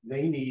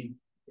 they need,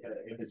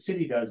 if the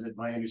city does it,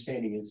 my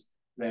understanding is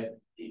that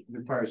it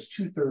requires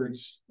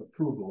 2/3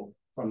 approval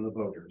from the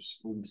voters.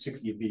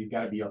 60, you've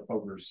got to be up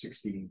over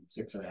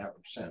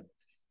 66.5%.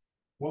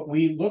 What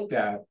we looked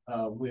at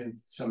with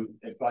some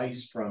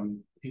advice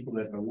from people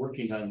that have been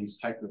working on these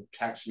type of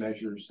tax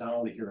measures, not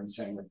only here in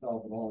San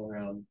Rafael, but all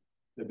around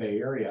the Bay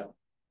Area,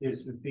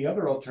 is that the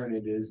other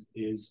alternative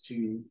is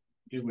to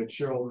do what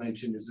Cheryl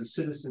mentioned is a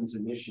citizens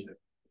initiative.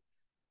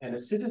 And a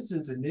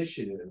citizens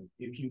initiative,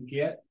 if you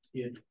get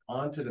it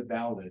onto the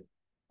ballot,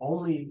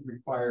 only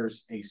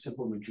requires a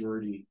simple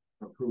majority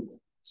approval.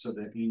 So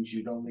that means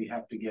you'd only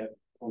have to get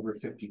over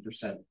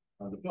 50%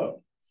 on the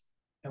vote.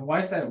 And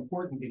why is that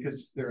important?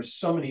 Because there are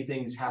so many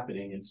things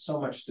happening and so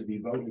much to be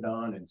voted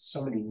on and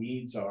so many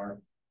needs are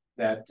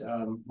that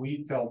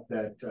we felt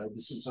that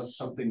this was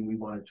something we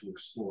wanted to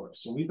explore.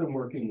 So we've been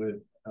working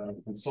with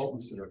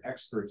consultants that are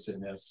experts in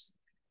this.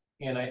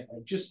 And I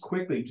just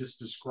quickly just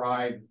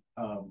describe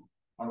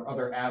our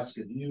other ask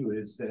of you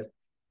is that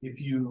if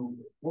you,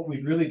 what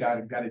we've really got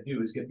to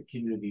do is get the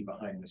community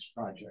behind this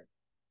project.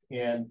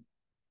 And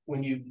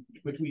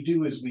what we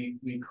do is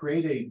we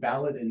create a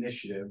ballot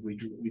initiative. We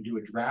do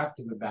a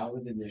draft of a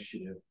ballot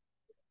initiative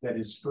that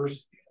is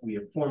first, we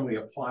have formally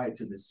applied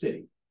to the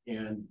city.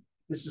 And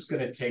this is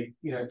going to take,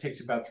 it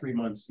takes about 3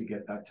 months to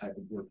get that type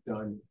of work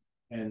done.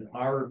 And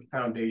our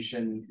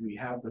foundation, we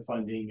have the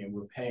funding and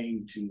we're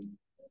paying to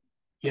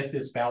get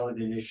this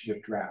ballot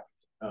initiative draft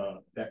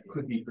that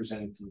could be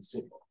presented to the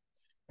city.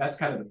 That's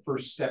kind of the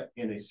first step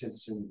in a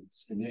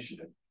citizens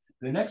initiative.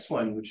 The next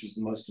one, which is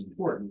the most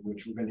important,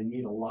 which we're going to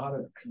need a lot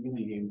of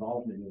community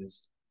involvement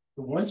is,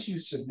 that once you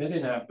submit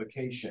an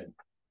application,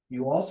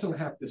 you also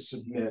have to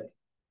submit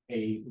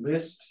a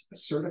list, a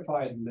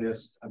certified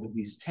list of at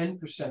least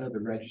 10% of the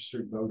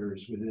registered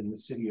voters within the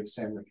city of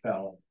San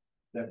Rafael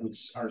that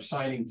are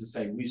signing to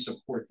say, we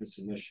support this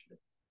initiative.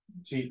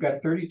 So you've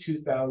got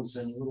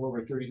 32,000, a little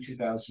over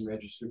 32,000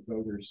 registered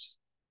voters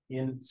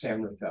in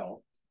San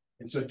Rafael.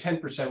 And so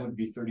 10% would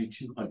be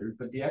 3,200,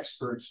 but the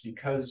experts,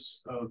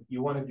 because of,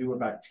 you want to do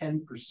about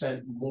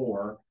 10%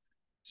 more.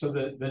 So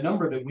the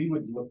number that we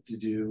would look to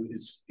do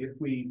is if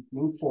we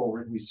move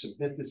forward, we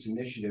submit this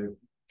initiative,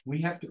 we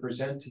have to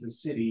present to the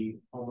city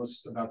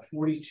almost about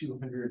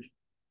 4,200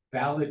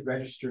 valid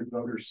registered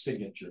voter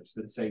signatures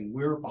that say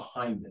we're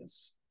behind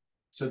this.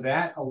 So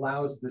that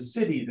allows the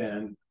city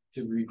then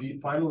to do the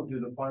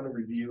final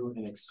review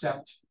and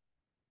accept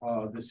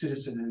the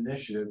citizen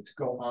initiative to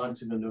go on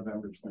to the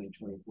November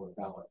 2024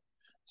 ballot.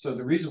 So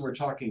the reason we're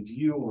talking to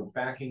you, we're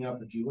backing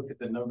up, if you look at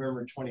the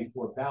November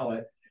 24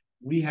 ballot,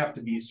 we have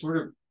to be sort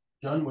of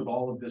done with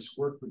all of this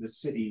work with the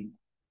city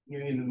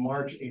in the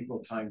March,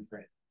 April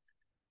timeframe.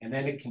 And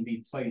then it can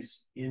be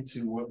placed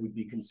into what would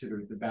be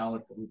considered the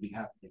ballot that would be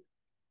happening.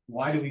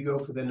 Why do we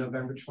go for the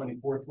November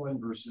 24th one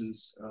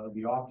versus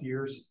the off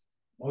years?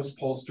 Most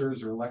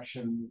pollsters or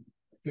election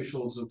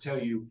officials will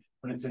tell you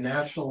when it's a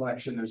national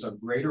election, there's a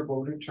greater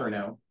voter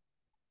turnout,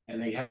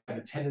 and they have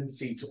a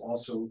tendency to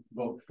also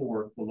vote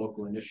for the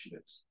local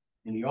initiatives.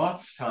 In the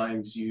off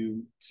times,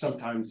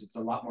 sometimes it's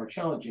a lot more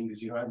challenging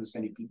because you don't have as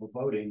many people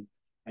voting,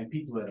 and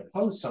people that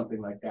oppose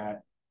something like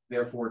that,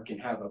 therefore, it can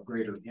have a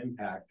greater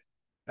impact.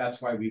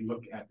 That's why we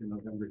look at the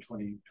November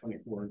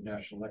 2024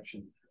 national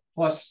election.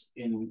 Plus,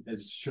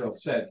 as Cheryl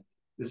said,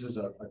 this is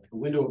a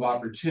window of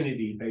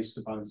opportunity based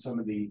upon some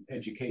of the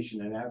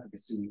education and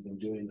advocacy we've been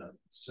doing on it.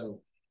 So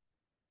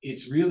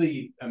it's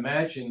really,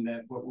 imagine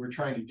that what we're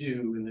trying to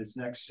do in this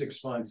next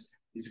 6 months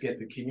is get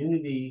the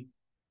community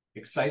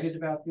excited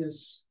about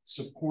this,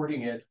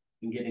 supporting it,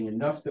 and getting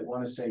enough that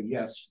want to say,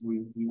 yes,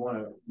 we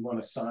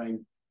want to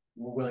sign,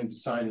 we're willing to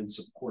sign and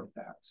support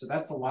that. So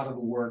that's a lot of the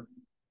work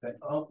that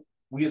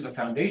we as a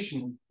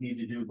foundation need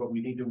to do, but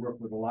we need to work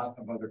with a lot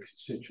of other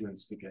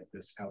constituents to get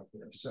this out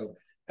there. So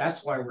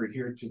that's why we're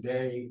here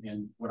today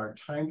and what our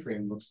time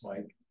frame looks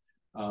like.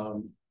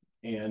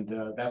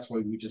 That's why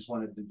we just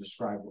wanted to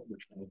describe what we're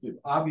trying to do.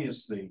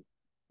 Obviously,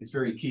 it's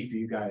very key for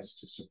you guys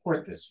to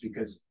support this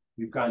because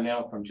we've gone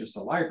now from just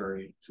a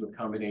library to a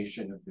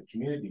combination of the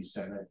community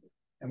center.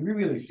 And we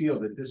really feel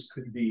that this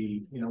could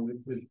be,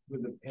 with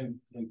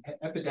the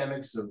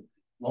epidemics of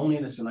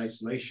loneliness and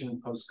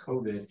isolation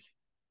post-COVID,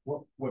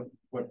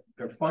 what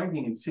they're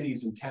finding in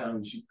cities and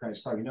towns, you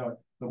guys probably know it,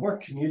 the more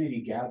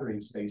community gathering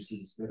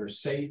spaces that are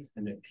safe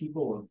and that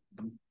people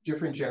of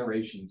different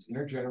generations,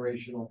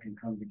 intergenerational, can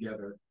come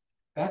together.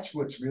 That's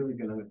what's really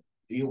going to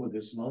deal with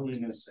this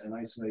loneliness and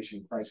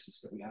isolation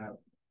crisis that we have,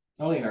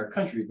 not only in our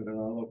country, but in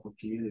our local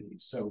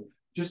communities. So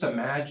just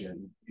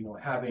imagine,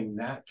 having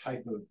that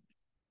type of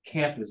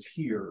campus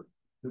here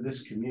for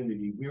this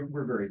community.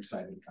 We're very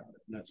excited about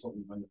it. And that's what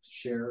we wanted to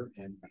share.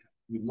 And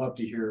we'd love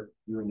to hear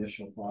your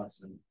initial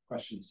thoughts and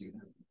questions you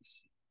have.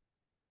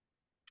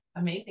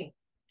 Amazing.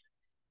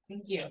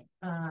 Thank you.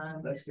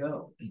 Let's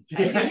go.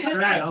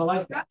 Right, I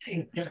like that.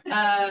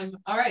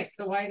 All right,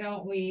 so why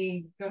don't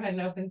we go ahead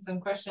and open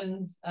some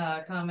questions,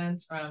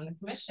 comments from the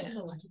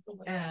commission?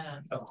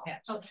 Yeah. Sorry.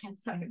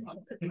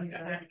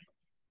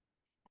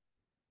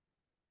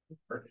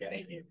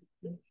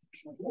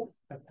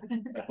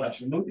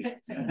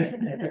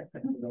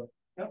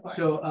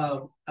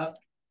 So,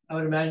 I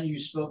would imagine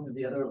you've spoken to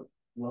the other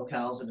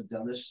locales that have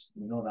done this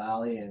in Mill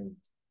Valley and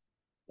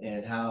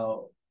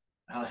how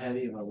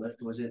heavy of a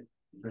lift was it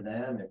for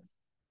them?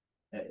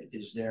 And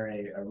is there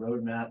a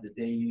roadmap that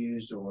they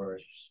used or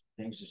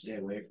things to stay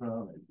away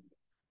from? And,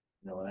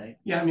 right?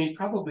 Yeah, I mean,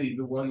 probably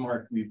the one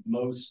mark we've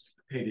most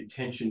paid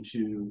attention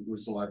to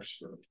was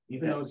Larkspur.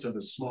 Even though it's of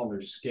a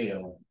smaller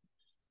scale,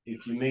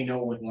 if you may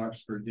know what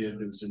Larkspur did,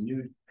 there was a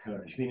new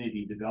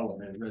community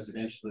development,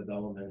 residential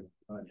development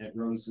at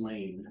Rose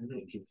Lane. I don't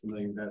know if you're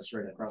familiar, that's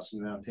right across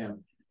from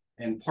downtown.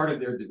 And part of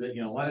their,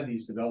 a lot of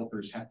these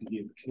developers have to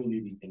give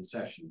community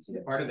concessions.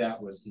 And part of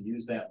that was to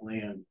use that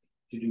land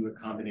to do a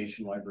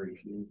combination library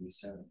community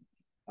center.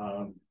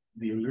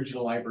 The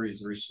original library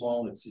is very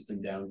small. It sits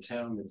in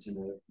downtown. It is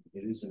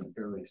in a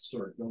fairly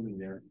historic building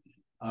there.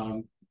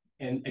 And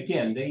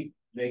again, they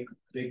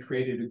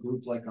created a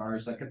group like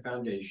ours, like a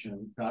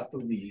foundation, got the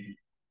lead,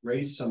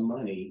 raised some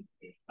money.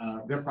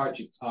 Their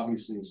project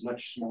obviously is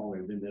much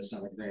smaller than this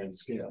on a grand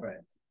scale.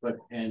 Right. But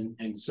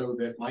and so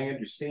that my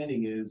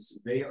understanding is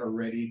they are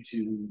ready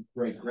to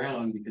break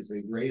ground because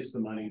they raised the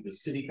money. The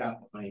city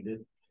got behind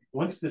it.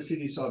 Once the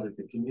city saw that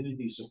the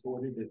community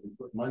supported it and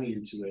put money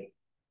into it,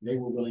 they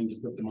were willing to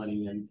put the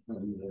money in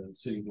from the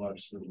city of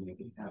Larkspur to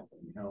make it happen.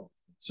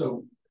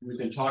 So we've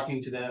been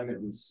talking to them.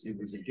 It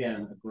was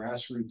again a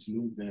grassroots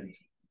movement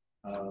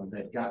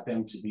that got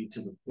them to be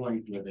to the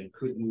point where they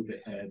could move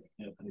ahead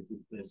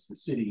as the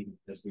city,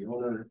 as the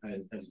owner,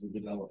 as the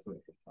developer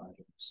of the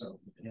project.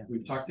 So yeah,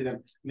 we've talked to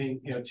them. I mean,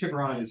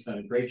 Tiburon has done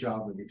a great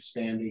job of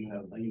expanding.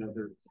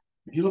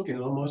 If you look at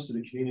most of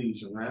the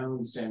communities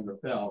around San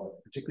Rafael,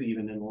 particularly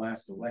even in the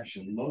last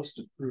election, most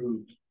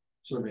approved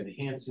sort of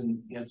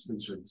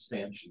enhancements or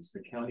expansions. The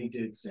county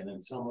did, San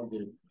Anselmo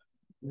did.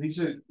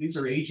 These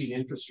are aging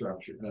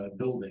infrastructure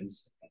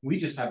buildings. We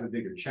just have a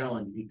bigger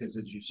challenge because,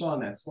 as you saw on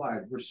that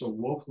slide, we're so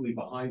woefully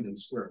behind in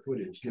square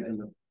footage,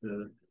 given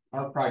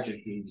our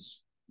project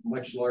is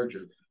much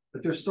larger.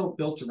 But they're still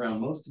built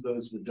around. Most of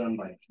those were done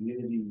by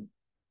community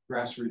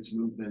grassroots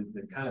movement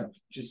that kind of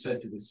just said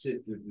to the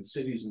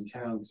cities and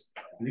towns,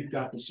 we've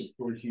got the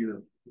support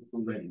here.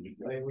 We're ready.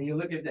 I mean, when you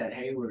look at that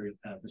Hayward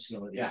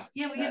facility, Yeah,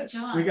 we got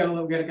John. we got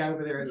a guy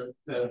over there.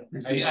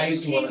 I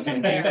used to work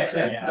in there.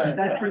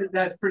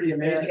 That's pretty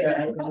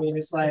amazing. I mean,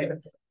 it's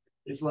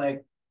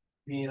like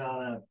being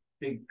on a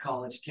big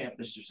college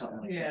campus or something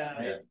like that.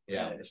 Right?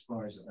 Yeah. As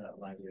far as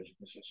libraries are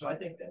concerned, so I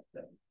think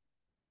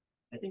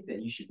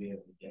that you should be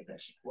able to get that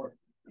support,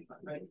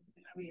 right?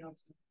 We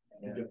also.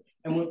 Yeah.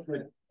 And what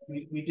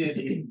we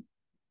did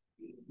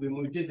when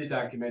we did the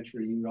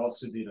documentary, we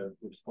also did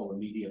what's called a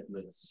media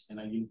blitz,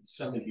 and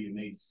some of you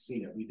may have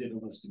seen it. We did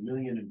almost 1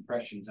 million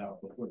impressions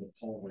out before the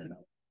poll went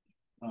up.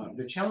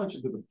 The challenge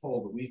with the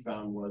poll that we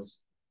found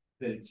was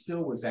that it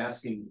still was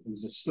asking. It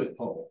was a split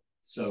poll,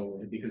 so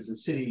because the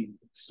city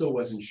still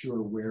wasn't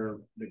sure where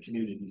the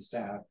community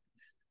sat,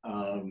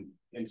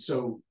 and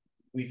so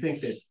we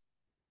think that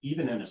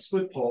even in a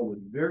split poll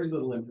with very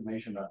little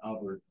information about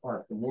Albert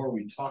Park, the more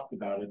we talked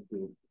about it,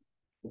 the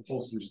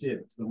pollsters did,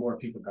 the more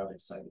people got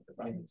excited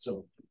about it.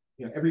 So,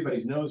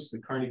 everybody knows the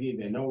Carnegie,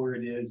 they know where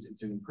it is.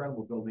 It's an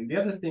incredible building. The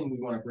other thing we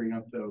want to bring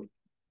up, though,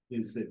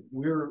 is that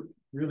we're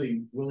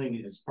really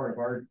willing, as part of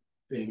our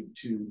thing,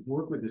 to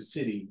work with the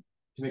city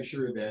to make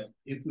sure that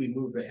if we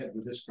move ahead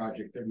with this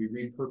project, that we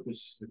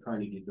repurpose the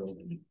Carnegie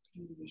building.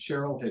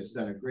 Cheryl has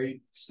done a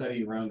great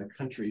study around the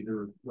country. There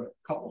are a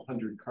couple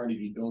hundred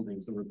Carnegie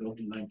buildings that were built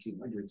in the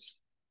 1900s,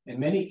 and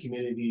many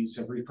communities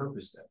have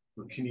repurposed them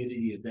for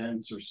community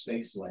events or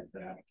space like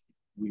that.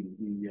 We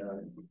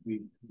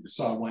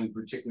saw one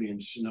particularly in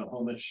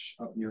Snohomish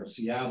up near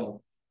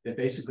Seattle that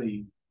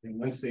basically,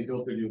 once they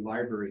built their new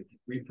library,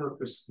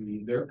 repurposed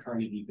their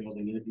Carnegie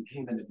building, and it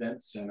became an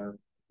event center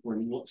for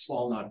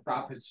small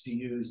nonprofits to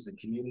use, the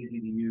community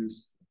to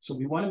use. So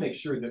we want to make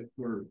sure that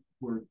we're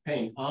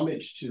paying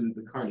homage to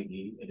the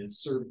Carnegie. It has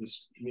served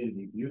this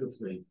community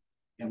beautifully,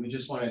 and we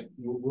just want to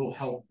we'll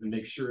help and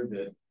make sure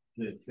that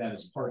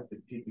is part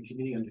that the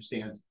community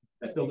understands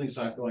that building's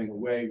not going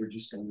away. We're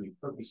just going to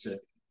repurpose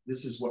it.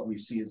 This is what we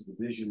see as the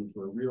vision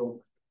for a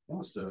real,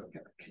 almost a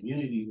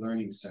community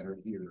learning center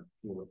here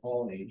for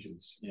all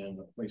ages, and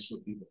a place where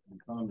people can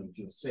come and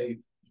feel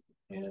safe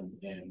and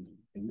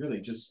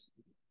really just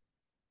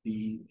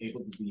be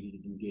able to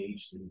be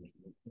engaged in it.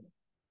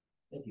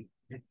 Thank you.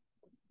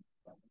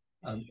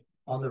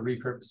 On the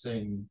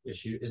repurposing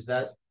issue, is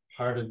that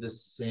part of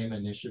this same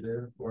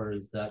initiative, or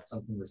is that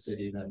something the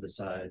city then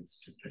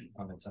decides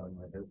on its own,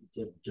 like a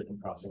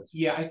different process?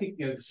 Yeah, I think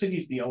the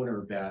city's the owner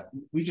of that.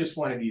 We just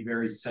want to be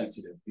very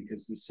sensitive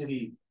because the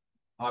city,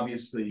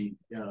 obviously,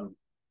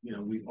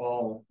 we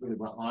all really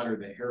want to honor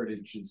the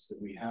heritages that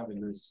we have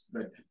in this,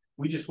 but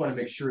we just want to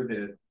make sure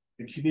that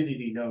the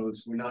community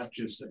knows we're not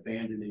just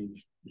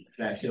abandoning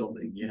that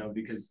building, you know,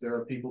 because there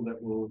are people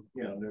that will,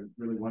 you know, that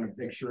really want to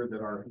make sure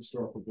that our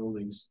historical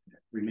buildings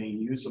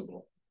remain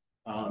usable.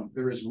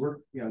 There is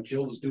work, you know,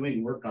 Jill's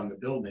doing work on the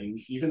building,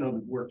 even though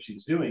the work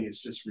she's doing is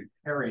just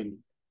repairing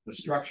the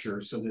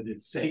structure so that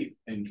it's safe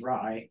and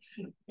dry.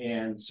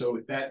 And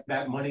so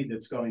that money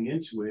that's going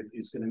into it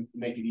is going to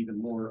make it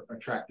even more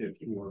attractive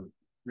for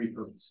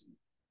repurposing.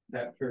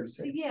 That fair to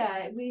say?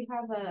 Yeah, we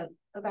have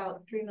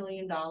about $3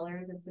 million.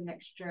 It's a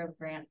mixture of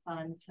grant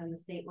funds from the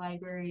state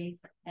library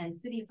and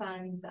city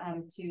funds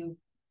to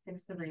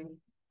fix the roof,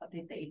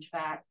 update the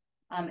HVAC.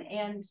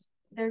 And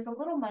there's a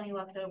little money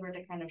left over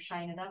to kind of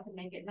shine it up and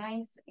make it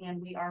nice.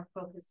 And we are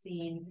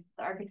focusing,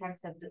 the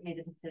architects have made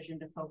a decision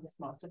to focus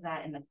most of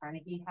that in the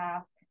Carnegie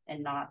half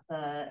and not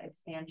the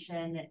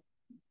expansion,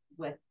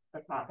 with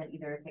the thought that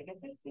either if it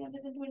gets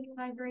expanded into a new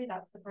library,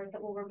 that's the part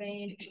that will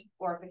remain,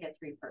 or if it gets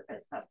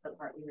repurposed, that's the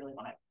part we really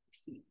want to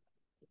keep.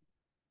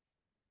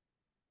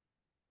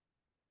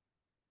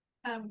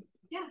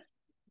 Yeah.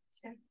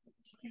 Sure.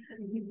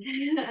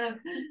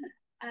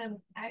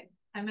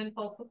 I'm in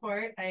full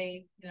support.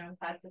 I'm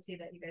glad to see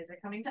that you guys are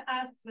coming to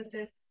us with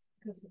this,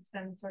 because it's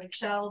been sort of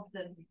shelved,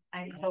 and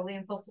I'm totally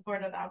in full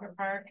support of Albert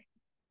Park.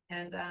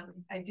 And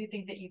I do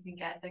think that you can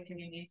get the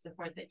community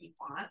support that you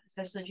want,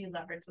 especially if you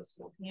leverage the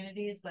school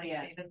communities. Like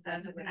David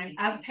said,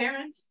 as a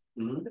parent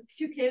with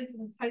 2 kids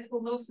in high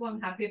school, middle school,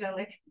 I'm happy to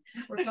like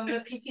work on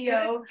the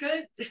PTO.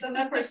 Good. Just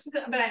enough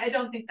but I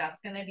don't think that's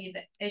going to be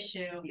the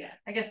issue. Yeah.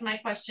 I guess my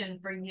question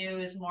for you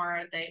is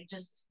more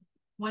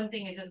one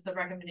thing is just the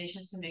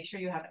recommendations to make sure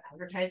you have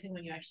advertising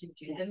when you actually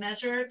do the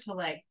measure, to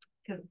like,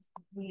 because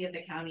we at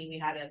the county, we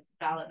had a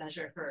ballot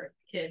measure for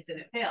kids and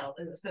it failed.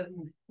 And so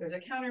there was a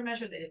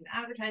countermeasure, they didn't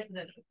advertise, and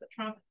then it was the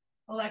Trump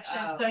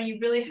election. So you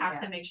really have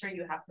to make sure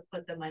you have to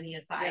put the money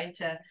aside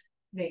to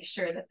make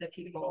sure that the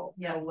people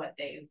know what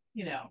they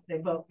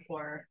vote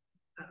for.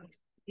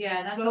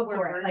 Yeah, that's what we're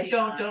working like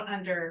don't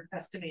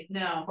underestimate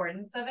the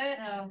importance of it.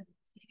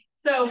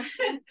 So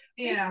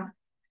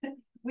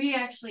we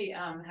actually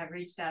have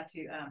reached out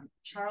to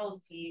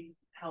Charles. He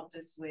helped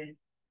us with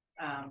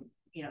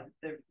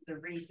the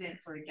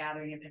recent sort of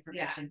gathering of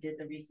information, did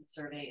the recent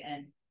survey,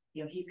 and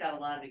he's got a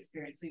lot of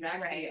experience. We've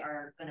actually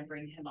are going to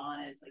bring him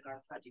on as like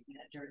our project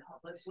manager to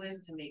help us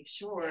with, to make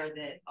sure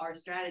that our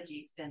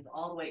strategy extends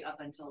all the way up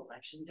until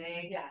election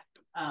day.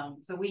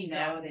 So we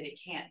know that it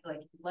can't,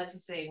 like, let's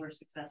just say we're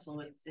successful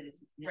with the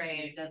citizens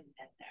initiative, it doesn't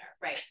end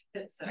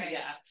there. So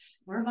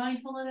we're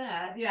mindful of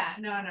that.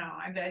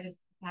 I just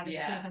having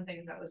seen some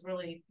things that was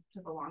really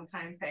took a long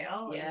time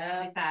fail.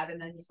 Really sad. And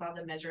then you saw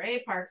the Measure A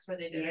parks where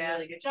they did a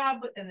really good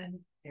job, and then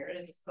there it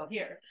is, it's still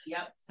here.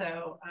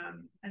 So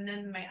and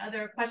then my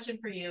other question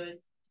for you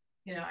is,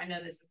 I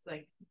know this is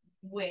like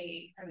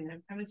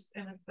I was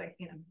like,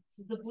 this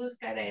is the blue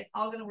sky day, it's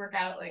all going to work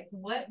out. Like,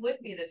 what would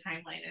be the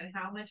timeline, and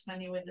how much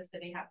money would the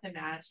city have to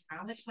match?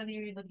 How much money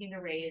are you looking to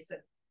raise?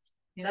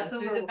 That's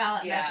what through we're, the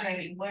ballot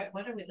measuring. What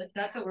are we looking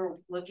That's what we're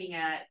looking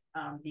at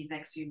these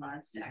next few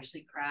months to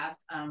actually craft.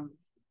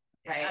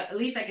 At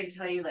least I can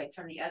tell you, like,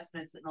 from the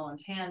estimates that Nolan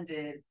Tan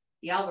did,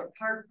 the Albert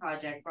Park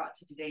project brought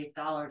to today's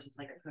dollars is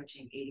like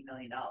approaching $80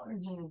 million.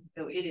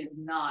 So it is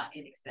not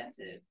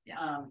inexpensive.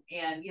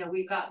 And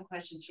we've gotten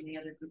questions from the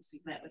other groups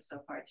we've met with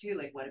so far too,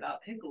 like, what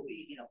about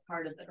pickleweed?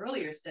 Part of the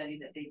earlier study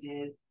that they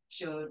did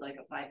showed like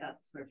a 5,000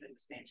 square foot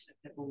expansion of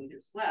pickleweed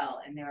as well.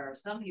 And there are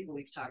some people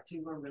we've talked to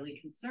who are really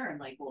concerned,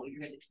 like, well,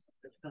 you're going to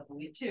do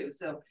pickleweed too.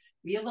 So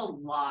we have a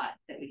lot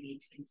that we need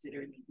to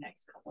consider in these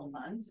next couple of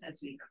months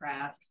as we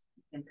craft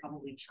and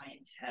probably try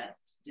and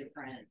test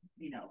different,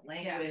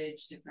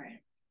 language,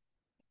 different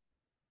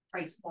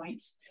price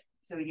points.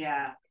 So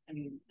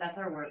that's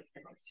our work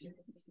for next year,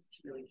 is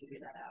to really figure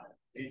that out.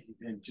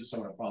 And just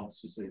on a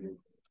policy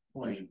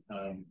point,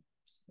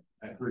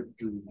 I've heard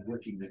through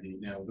working with you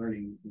now,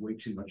 learning way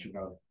too much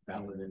about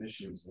ballot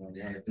initiatives, and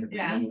I wanted to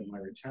in my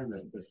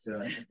retirement, but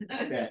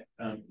that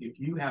if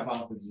you have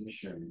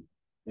opposition,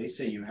 they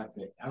say you have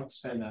to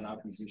outspend that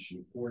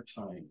opposition 4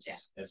 times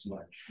as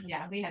much.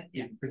 We have,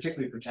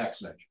 particularly for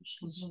tax measures.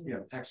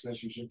 Tax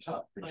measures are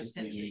tough,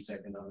 particularly in these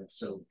economics.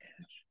 So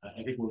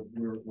I think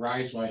we're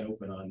eyes wide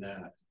open on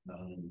that.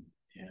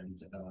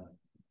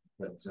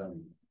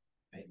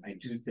 I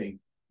do think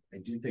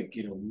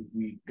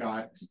we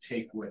got to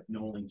take what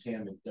Nolan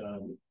Tam had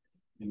done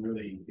and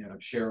really,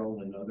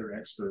 Cheryl and other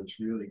experts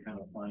really kind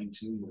of fine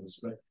tune this.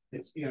 But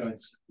it's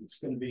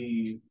going to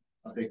be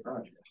a big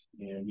project,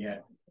 and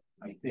yet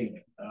I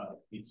think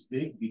it's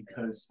big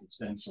because it's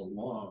been so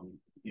long.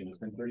 It's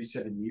been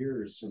 37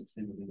 years since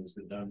anything has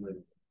been done with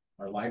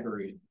our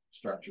library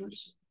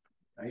structures.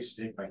 I used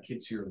to take my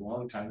kids here a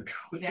long time ago,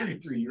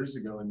 33 years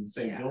ago, in the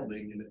same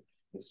building, and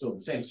it's still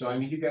the same. So I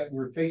mean,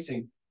 we're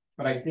facing,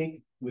 but I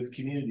think with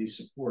community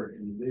support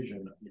and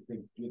vision, I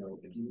think,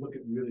 if you look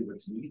at really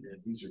what's needed,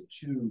 these are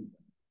 2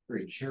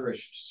 very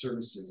cherished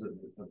services of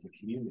the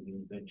community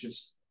that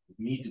just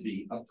need to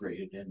be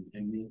upgraded and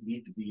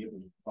need to be able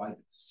to provide a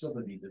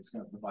facility that's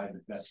going to provide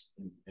the best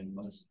and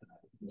most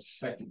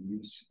effective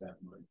use of that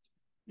money.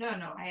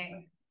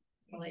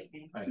 Believe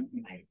me. I-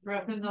 I grew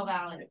up in Mill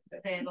Valley,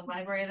 say the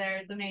library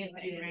there is amazing,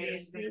 right?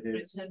 It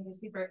is.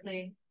 UC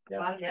Berkeley, a Yeah.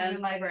 lot of time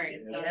in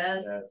libraries, so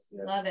Yes. Yes,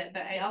 yes. love it,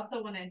 but I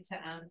also wanted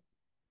to,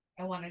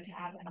 I wanted to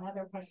add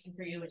another question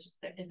for you, which is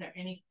that, is there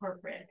any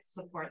corporate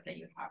support that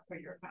you have for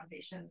your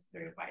foundations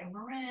through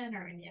BioMarin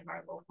or any of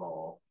our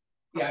local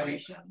Yeah, I mean,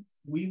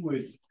 corporations?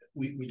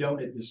 we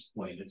don't at this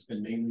point. It's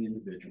been mainly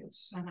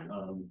individuals.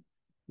 Uh-huh.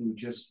 Who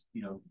just,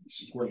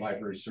 support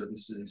library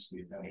services.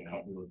 We've had a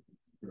couple of,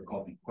 they're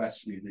called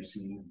bequests we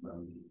received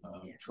from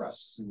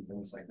trusts and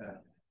things like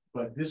that.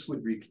 But this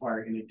would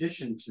require, in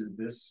addition to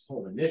this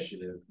whole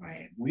initiative,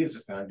 Right. we as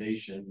a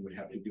foundation would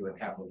have to do a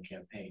capital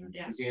campaign.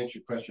 Yeah. To answer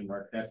your question,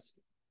 Mark,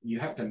 you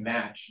have to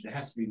match, there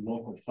has to be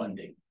local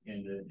funding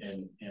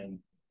and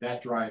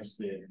that drives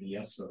the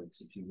yes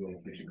votes, if you will,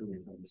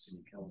 particularly from the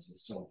city council.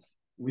 So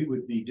we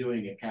would be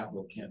doing a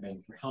capital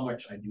campaign. For how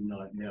much I do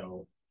not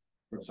know,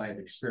 because I have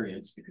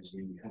experience, because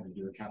we had to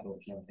do a capital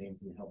campaign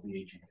for the Healthy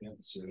Aging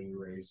Campus, so we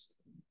raised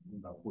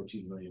about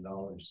 $14 million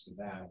for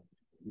that,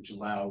 which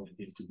allowed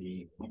it to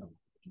be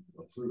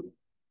approved.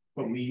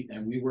 But we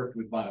worked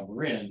with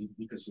BioMarin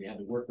because we had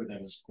to work with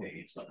them as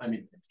corporate. So I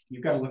mean,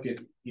 you've got to look at,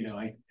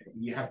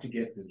 you have to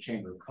get the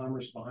Chamber of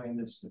Commerce behind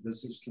this, the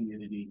business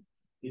community.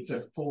 It's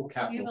a full We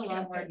have capital a lot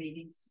campaign. more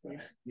meetings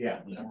today.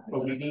 Yeah,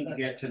 but we need to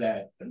get to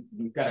that.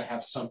 We've got to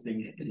have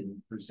something to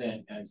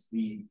present as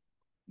the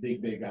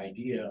big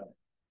idea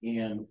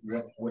and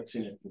what's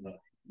in it for the,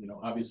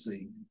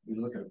 obviously we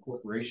look at a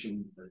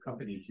corporation or a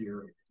company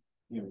here,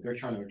 they're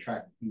trying to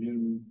attract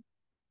new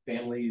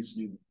families,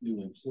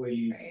 new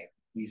employees, Right.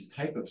 These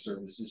type of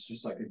services,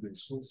 just like a good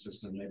school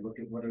system. They look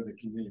at what are the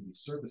community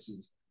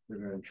services that are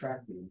going to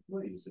attract the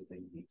employees that they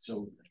need.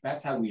 So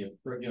that's how we,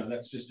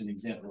 that's just an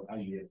example of how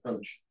you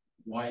approach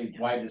why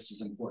this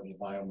is important to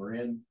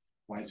BioMarin,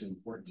 why is it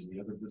important to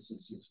the other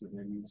businesses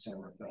within San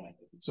Rafael.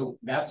 So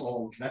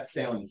that's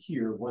down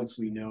here. Once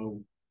we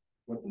know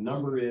what the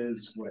number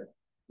is, what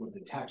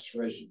the tax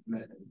regime,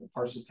 the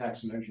parcel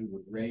tax measure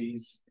would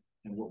raise,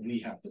 and what we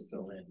have to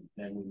fill in,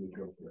 then we would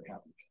go for a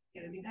capital.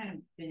 Yeah, we've kind of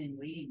been in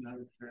waiting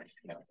mode for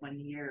 20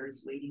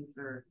 years, waiting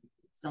for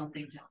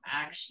something to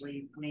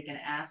actually make an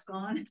ask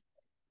on.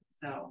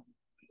 So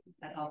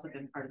that's also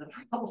been part of the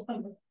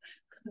problem.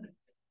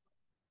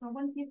 Well,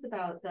 one piece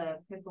about the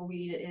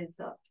pickleweed is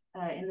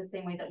in the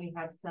same way that we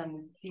have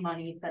some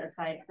money set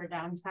aside for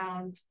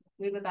downtown,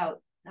 we have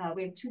about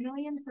we have 2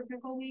 million for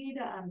pickleweed.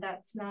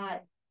 That's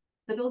not,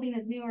 the building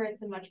is newer,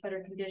 it's in much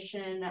better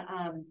condition,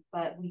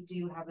 but we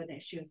do have an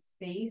issue of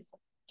space.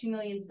 2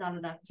 million is not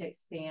enough to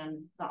expand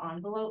the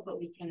envelope, but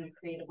we can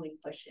creatively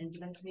push into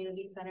the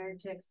community center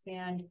to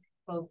expand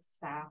both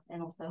staff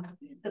and also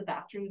the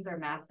bathrooms are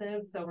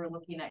massive. So we're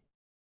looking at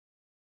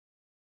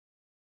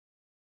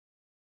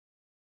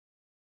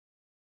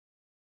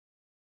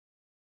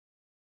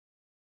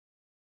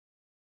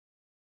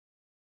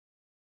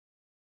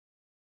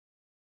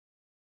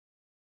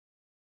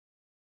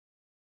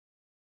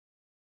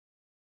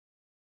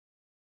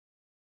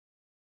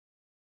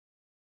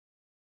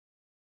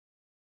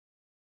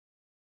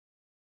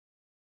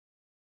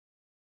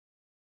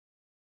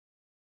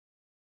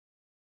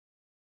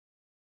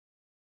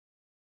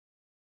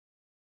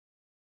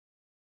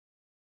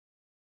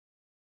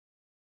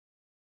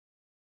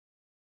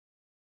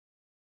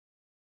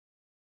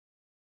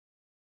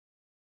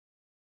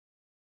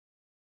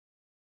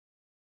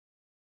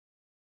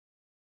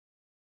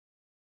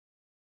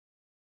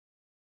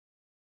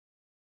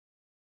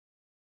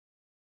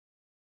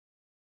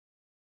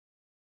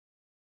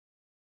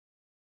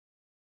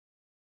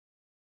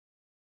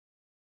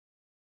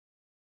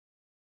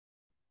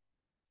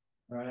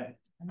All right.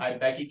 Hi,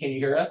 Becky, can you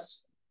hear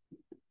us?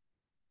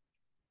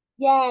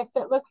 Yes,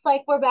 it looks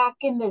like we're back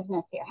in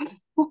business here.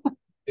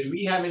 Did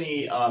we have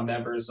any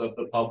members of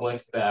the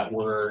public that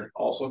were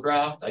also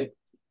grabbed? I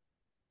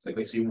think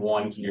we see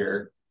one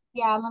here.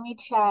 Yeah, let me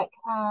check.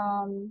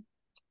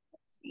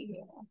 Let's see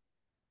here.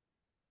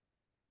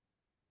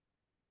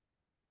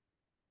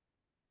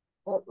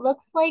 It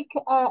looks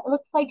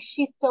like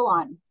she's still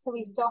on. So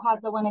we still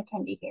have the one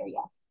attendee here,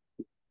 yes.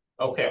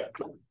 Okay.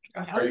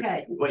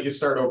 Okay. Let you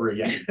start over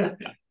again.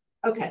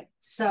 Okay,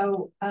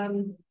 so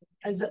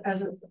as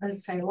I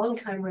say, a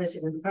long-time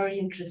resident, very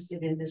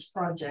interested in this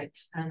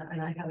project, and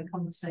I had a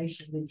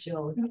conversation with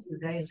Jill a couple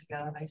of days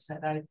ago, and I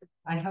said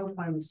I hope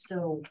I'm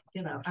still,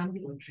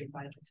 ambulatory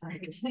by the time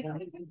it's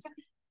done.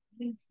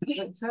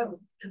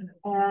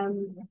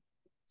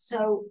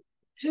 So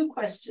two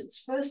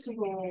questions. First of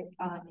all,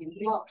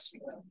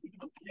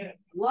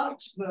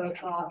 Larkspur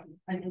got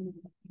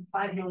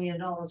 $5 million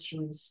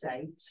from the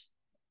state.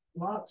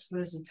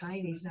 Larkspur's a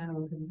tiny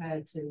town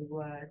compared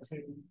to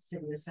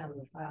City of San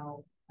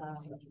Rafael,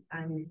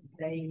 and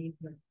they,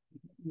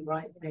 you're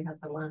right, they have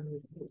the land.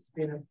 It's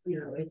been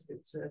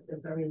it's a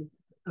very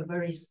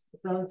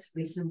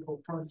relatively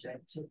simple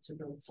project to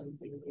build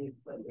something new,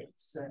 but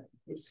it's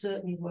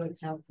certainly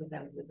worked out for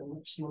them with a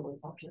much smaller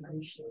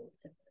population.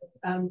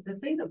 The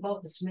thing that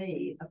bothers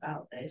me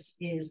about this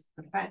is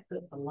the fact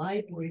that the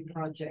library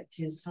project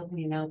is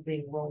suddenly now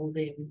being rolled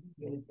in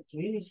with the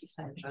community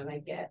centre. And I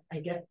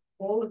get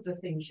all of the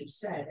things you've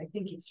said. I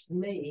think it's, for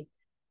me,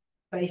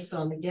 based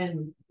on,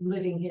 again,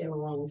 living here a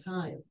long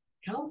time,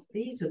 how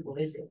feasible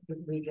is it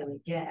that we're going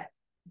to get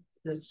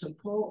the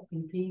support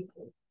from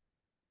people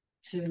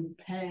to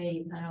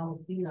pay now,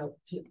 you know,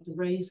 to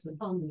raise the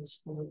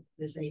funds for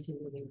this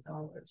 $80 million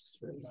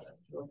through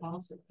a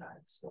parcel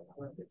tax or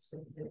whatever it's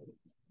going to be?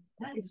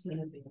 That is going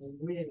to be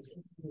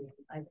really,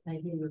 I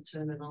hear your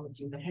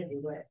terminology, the heavy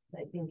lift.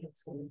 I think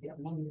it's going to be a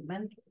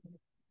monumental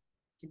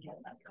to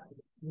get that kind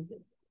of.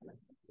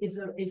 Is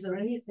there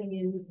anything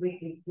in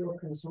with your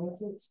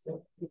consultants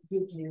that could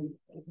give you,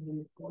 of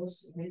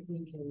course, maybe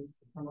we can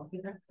come up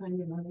with that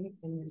kind of money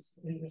in this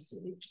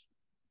city?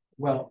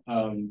 Well,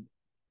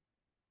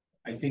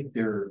 I think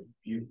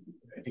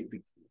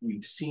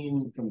we've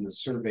seen from the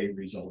survey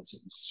results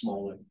of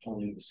small and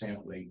polling the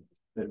sampling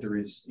that there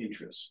is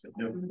interest,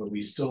 but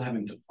we still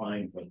haven't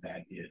defined what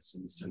that is,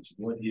 in the sense,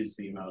 what is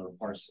the amount of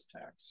parcel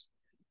tax?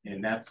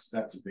 And that's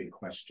a big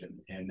question.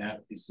 And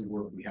that is the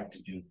work we have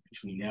to do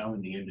between now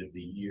and the end of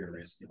the year,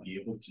 is to be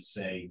able to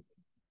say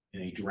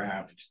in a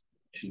draft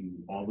to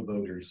all the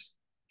voters,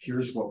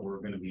 here's what we're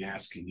going to be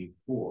asking you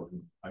for.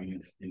 Are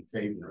you in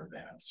favor of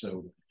that?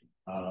 So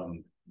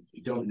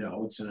we don't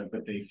know,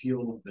 but they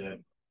feel that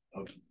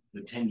of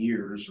the 10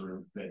 years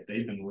or that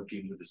they've been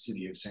working with the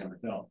city of San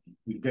Rafael,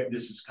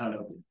 this is kind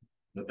of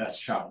the best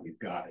shot we've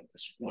got at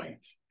this point.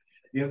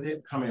 The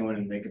other comment I want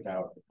to make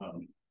about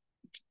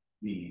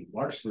the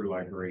Larkspur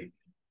Library,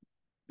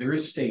 there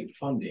is state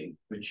funding,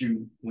 but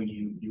when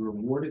you're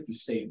awarded the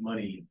state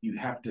money, you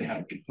have to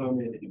have the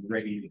permit and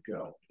ready to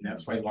go. And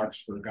that's why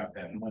Larkspur got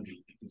that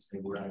money, because they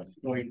were at a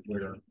point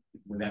where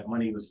when that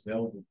money was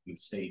available to the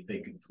state, they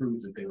could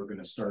prove that they were going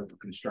to start the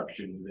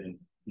construction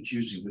it's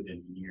usually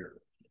within a year.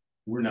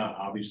 We're not,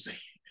 obviously,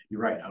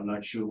 you're right, I'm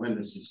not sure when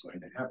this is going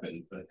to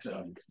happen, but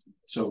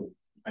so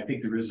I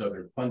think there is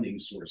other funding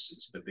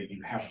sources, but that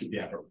you have to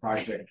have a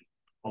project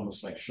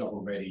almost like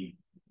shovel ready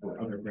or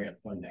other grant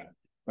funding.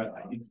 But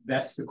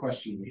that's the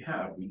question we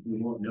have. We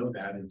won't know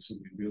that until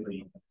we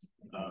really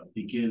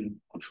begin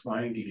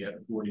trying to get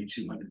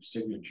 4,200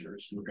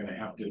 signatures. We're going to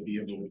have to be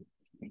able to,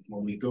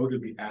 when we go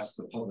to ask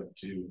the public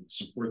to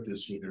support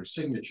this with their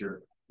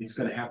signature, it's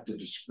going to have to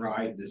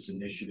describe this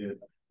initiative,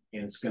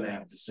 and it's going to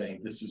have to say,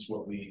 this is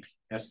what we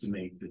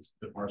estimate that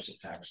the parcel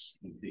tax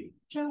would be.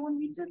 Joe, when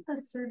we did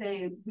the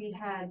survey, we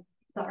had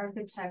the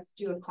architects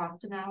do a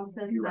cost analysis.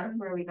 That's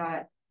where we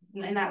got,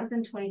 and that was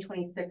in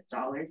 $2026,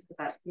 because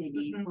that's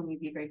maybe when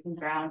we'd be breaking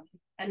ground.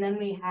 And then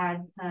we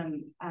had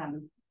some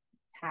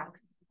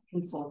tax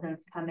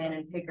consultants come in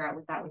and figure out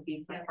what that would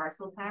be for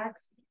parcel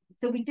tax.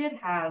 So we did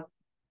have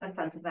a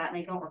sense of that, and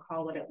I don't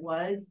recall what it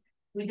was.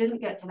 We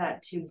didn't get to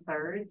that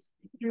 2/3,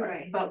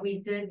 right? But we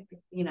did,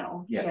 you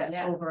know, get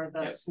over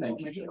the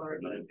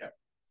majority.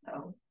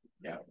 So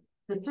yeah,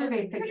 the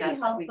survey pretty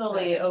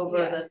healthily over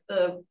this.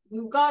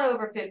 We've got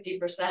over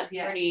 50%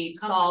 pretty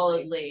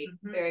solidly,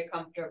 very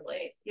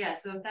comfortably. Yeah.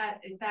 So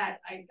if that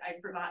I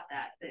forgot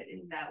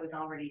that was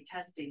already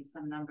testing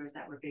some numbers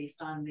that were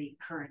based on the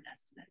current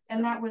estimates.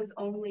 And that was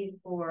only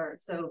for,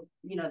 so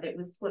you know, that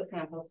was split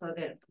sample, so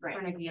that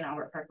Carnegie and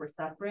Albert Park were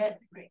separate,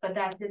 but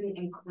that didn't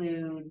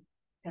include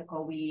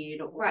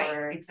pickleweed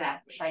or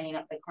exactly shining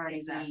up the Carnegie.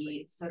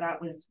 Exactly. So that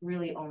was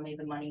really only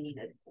the money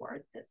needed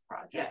for this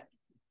project.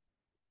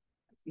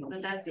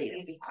 But that's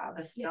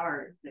a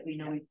start that we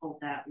know we pulled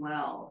that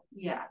well.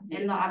 Yeah,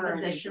 and the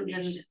opposition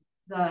didn't,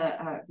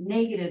 the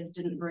negatives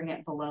didn't bring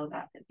it below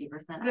that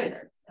 50%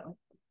 either. So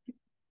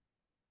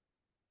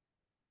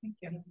thank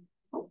you.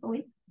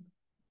 Hopefully.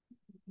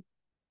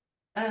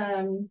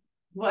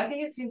 Well, I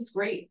think it seems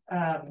great.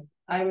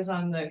 I was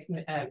on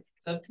the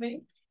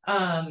subcommittee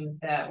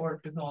that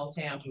worked with Noel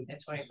Tam in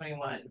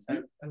 2021,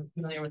 so I'm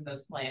familiar with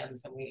those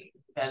plans, and we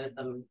vetted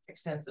them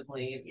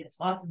extensively. It's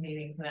lots of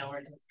meetings now.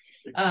 We're just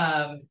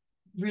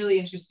really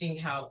interesting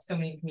how so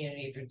many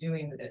communities are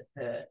doing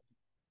the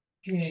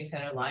community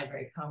center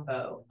library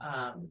combo,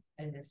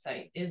 and this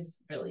site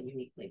is really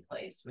uniquely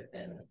placed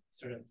within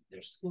sort of,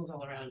 there's schools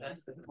all around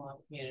us, the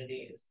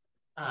communities.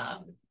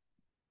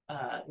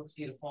 Looks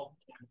beautiful.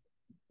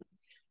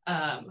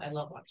 I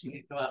love watching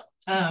it go up.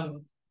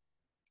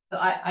 So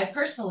I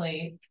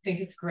personally think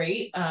it's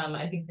great.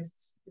 I think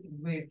this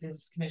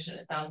commission,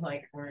 it sounds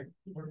like we're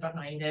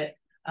behind it.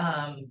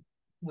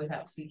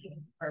 Without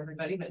speaking for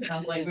everybody, but it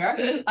sounds like we are.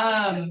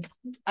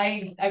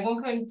 I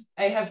won't go into,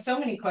 I have so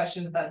many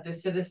questions about the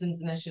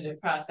citizens initiative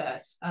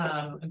process.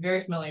 I'm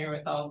very familiar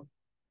with all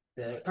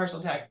the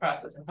parcel tax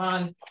process and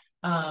bond.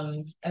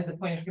 As a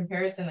point of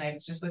comparison, I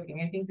was just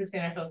looking, I think the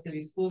Santa Fe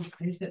City Schools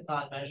recent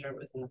bond measure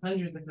was in the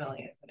hundreds of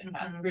millions, and it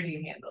passed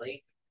pretty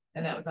handily.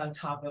 And that was on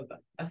top of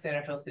a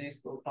Santa Fe City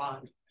School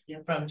bond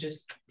from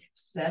just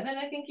 7,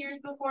 I think, years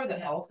before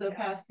that also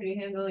passed pretty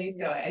handily.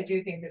 So I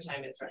do think the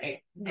time is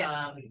right.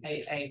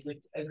 I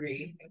would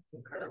agree and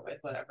concur with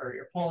whatever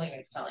your polling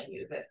is telling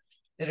you,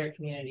 that our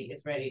community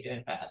is ready to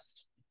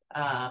invest.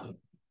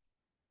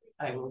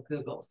 I will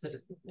Google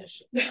citizen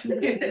initiative.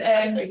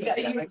 And,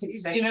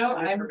 you know,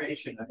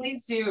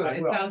 please do.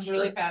 It sounds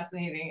really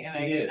fascinating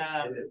and It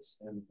is.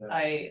 And,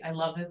 I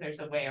love that there's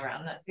a way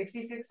around that.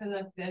 66 and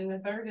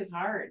the third is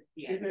hard.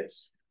 Yeah, it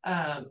is.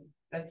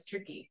 That's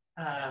tricky.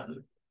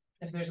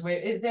 If there's a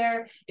way, is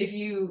there,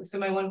 so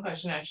my one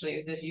question actually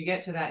is if you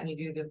get to that and you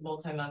do the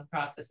multi-month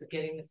process of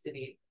getting the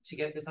city to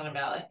get this on a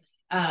ballot,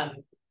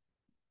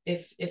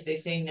 if they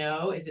say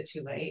no, is it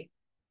too late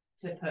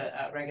to put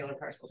a regular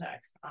parcel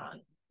tax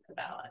on the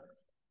ballot?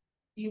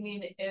 You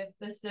mean if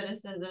the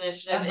citizens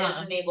initiative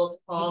isn't able to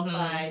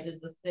qualify, does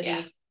the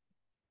city?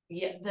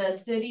 Yeah, the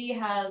city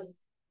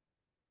has,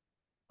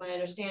 my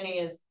understanding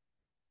is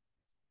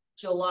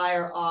July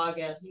or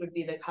August would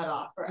be the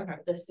cutoff for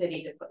the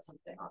city to put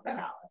something on the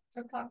ballot.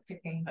 So clock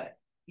ticking, but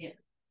yeah.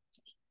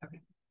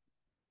 Okay.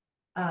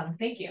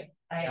 Thank you.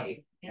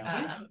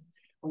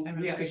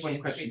 We have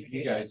one question for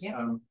you guys.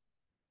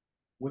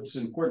 What's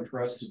important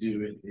for us to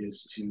do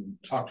is to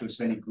talk to as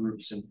many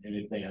groups in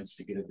advance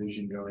to get a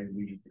vision going.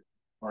 We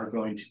are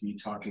going to be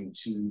talking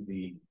to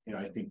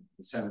I think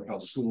the San Rafael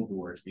School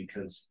Board,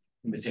 because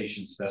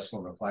invitation's the best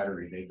form of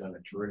flattery. They've done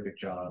a terrific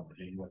job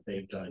in what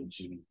they've done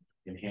to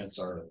enhance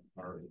our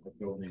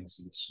buildings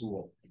in the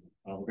school.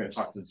 We're going to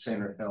talk to the San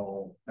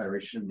Rafael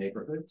Federation of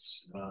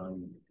Neighborhoods,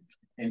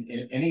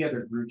 and any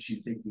other groups you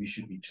think we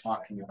should be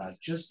talking about,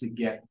 just to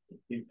get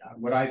it.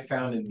 What I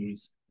found in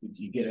these,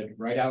 you get it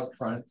right out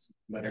front,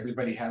 let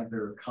everybody have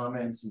their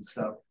comments and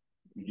stuff.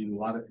 You do a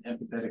lot of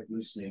empathetic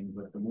listening,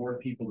 but the more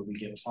people that we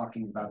get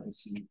talking about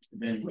this, and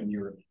then when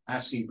you're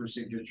asking for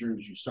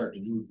signatures, you start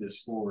to move this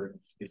forward.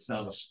 It's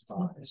not a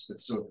surprise. But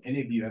so if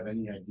any of you have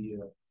any idea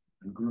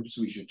on groups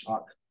we should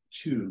talk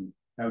to,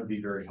 that would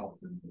be very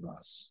helpful for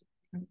us.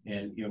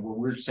 And what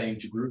we're saying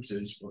to groups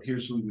is, well,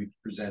 here's who we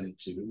presented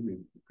to. We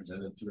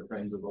presented to the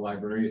Friends of the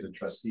Library, the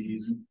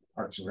trustees,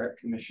 Parks and Rec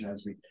Commission.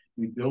 As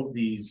we build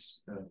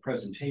these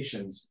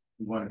presentations,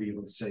 we want to be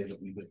able to say that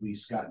we've at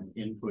least gotten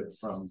input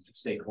from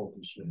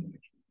stakeholders.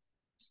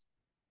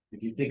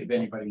 If you think of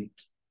anybody,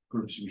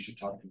 groups we should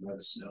talk to, let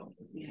us know.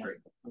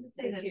 Great. I would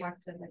say to talk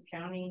to the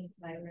county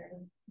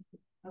library.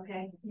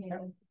 Okay,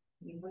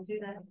 we will do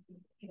that.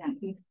 Yeah.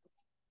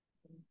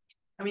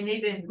 I mean,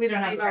 we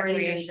don't have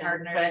already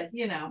partners, but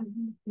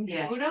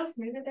yeah. Who knows?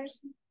 Maybe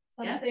there's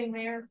something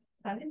there.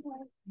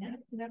 Yeah,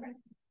 never.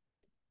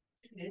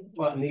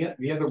 Well, and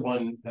the other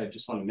one that I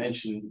just want to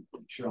mention,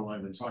 Cheryl and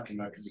I've been talking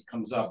about, because it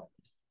comes up,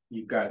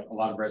 you've got a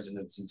lot of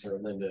residents in Terra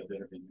Linda that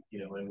have been,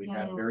 and we've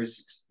had very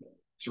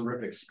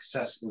terrific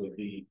success with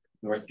the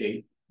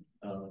Northgate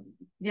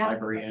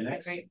Library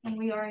Annex. Great. And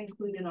we are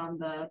included on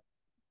the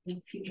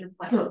future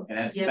plans. And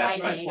that's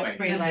my point.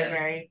 Free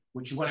library.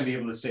 What you want to be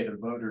able to say to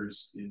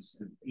voters is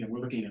that, we're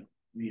looking at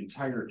the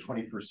entire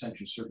 21st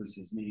century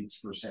services needs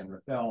for San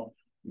Rafael.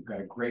 We've got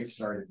a great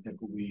start at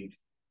Pickleweed.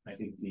 I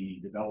think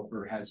the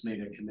developer has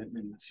made a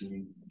commitment to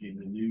in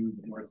the new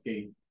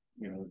Northgate,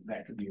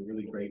 that could be a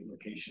really great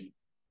location.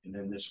 And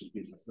then this would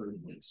be the third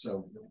one.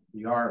 So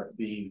we are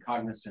being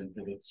cognizant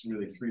that it's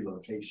really 3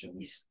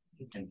 locations.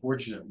 And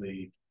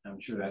fortunately, I'm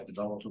sure that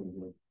developer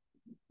would,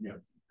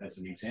 as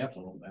an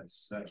example,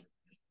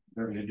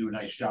 they're going to do a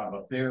nice job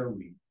up there.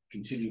 We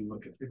continue to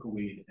look at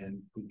Pickleweed, and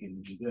we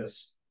can do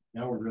this.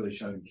 Now we're really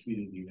showing the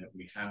community that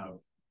we have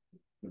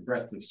the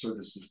breadth of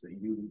services that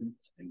you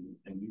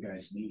and you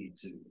guys need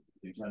to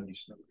run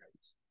these programs.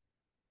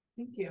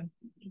 Thank you.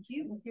 Thank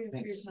you. Here's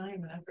for your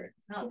time and effort.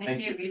 No,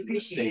 thank you. We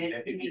appreciate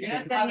it. You're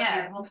not done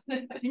yet.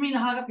 Didn't mean to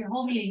hog up your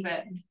whole meeting,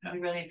 but we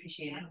really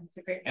appreciate it. It's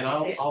a great. And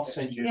I'll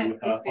send you.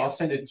 I'll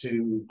send it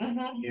to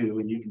you,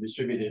 and you can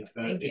distribute it.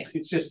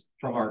 It's just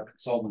from our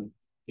consultant.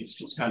 It's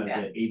just kind of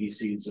the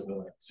ABCs of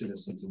a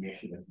citizens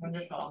initiative.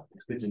 Wonderful.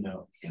 It's good to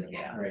know. So,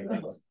 all right.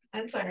 Thanks.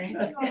 I'm sorry.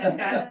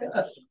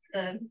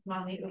 The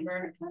mommy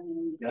Uber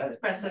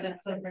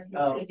precedents of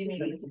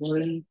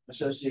Marine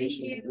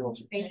Association.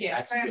 Thank you.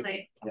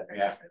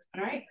 Yeah.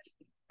 All right.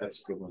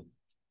 That's a good one.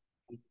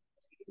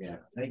 Yeah,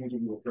 I think we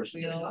can go first.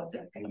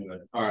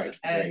 All right.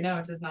 No,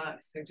 it does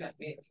not suggest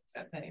me to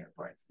accept any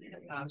reports.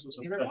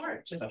 The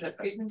report, just a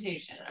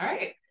presentation. All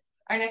right.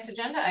 Our next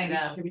agenda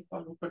item.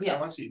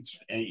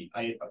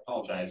 I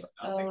apologize.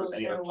 I don't think there's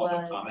any other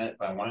public comment,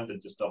 but I wanted to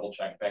just double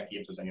check, Becky,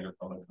 if there's any other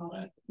public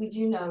comment. We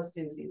do know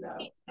Susie though.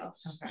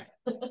 Okay.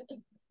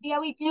 Yeah,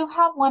 we do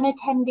have one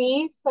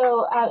attendee.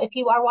 So if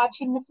you are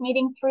watching this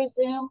meeting through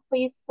Zoom,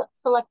 please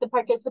select the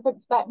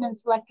participants button and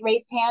select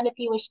raise hand if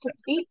you wish to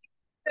speak.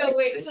 So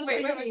wait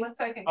 1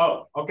 second.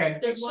 Oh, okay.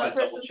 There's one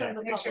person from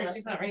the Make sure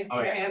she's not raising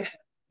her hand.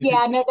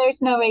 Yeah, no,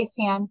 there's no raise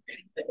hand.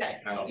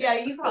 Okay. Yeah,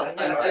 you probably.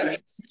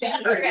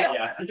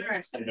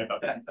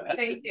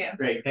 Thank you.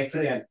 Great. Thanks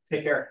again.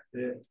 Take care.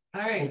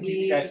 All right. We'll keep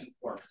you guys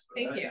informed.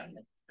 Thank you.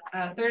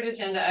 Third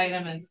agenda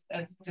item is,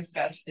 as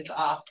discussed, is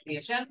off the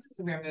agenda,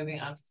 so we're moving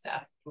on to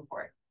staff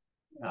report.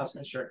 I was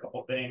going to share a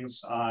couple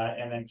things,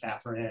 and then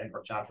Catherine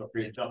or John, feel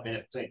free to jump in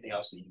if there's anything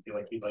else that you feel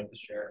like you'd like to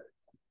share.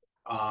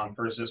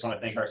 First, I just want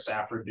to thank our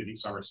staff for a busy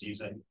summer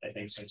season. I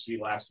think since we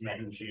last met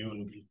in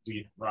June,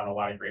 we've run a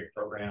lot of great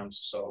programs.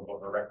 So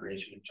both our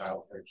recreation and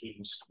child care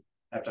teams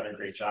have done a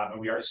great job, and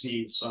we are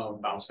seeing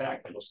some bounce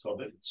back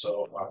post-COVID.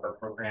 So our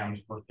programs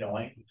were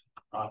filling,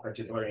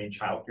 particularly in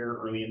childcare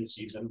early in the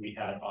season. We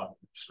had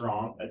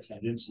strong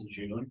attendance in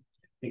June.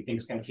 I think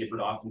things kind of tapered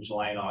off in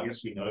July and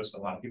August. We noticed a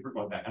lot of people are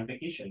going back on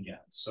vacation again.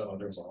 So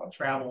there's a lot of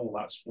travel, a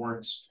lot of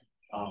sports.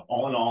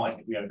 All in all, I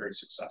think we had a very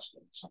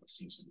successful summer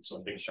season. So a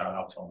big shout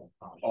out to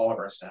all of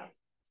our staff.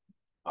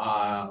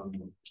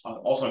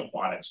 Also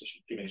aquatics, I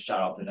should give a shout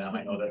out to them.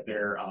 I know that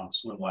their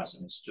swim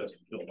lessons just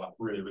filled up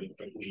really, really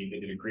quickly. They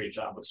did a great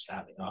job of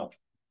staffing up.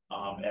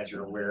 As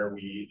you're aware,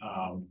 we're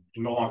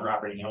no longer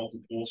operating an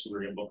open pool, so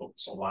we're able to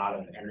focus a lot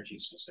of energy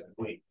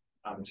specifically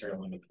on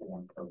material in the pool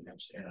and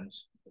program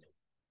standards.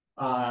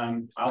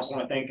 I also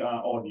want to thank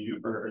all of you,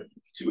 for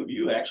two of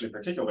you actually in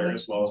particular,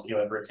 as well as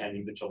Gila, for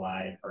attending the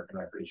July Park and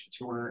Recreation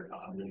Tour.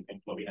 I'm really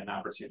thankful we had an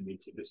opportunity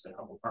to visit a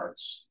couple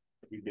parks.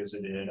 We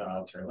visited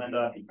Terra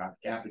Linda, Peacock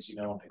Gap, as you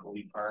know, Pickle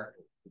Leaf Park,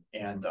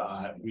 and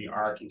we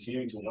are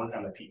continuing to work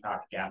on the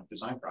Peacock Gap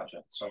design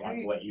project. So I want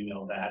to let you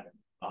know that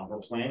we're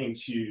planning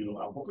to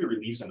hopefully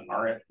release an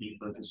RFP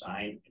for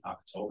design in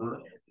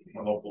October.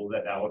 We're hopeful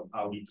that that would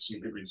lead to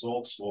some good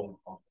results. We'll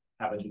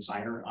have a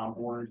designer on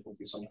board,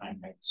 hopefully sometime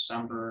in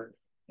December.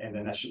 And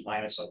then that should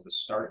line us up to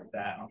start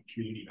that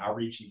community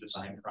outreach and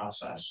design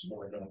process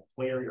for the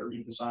play area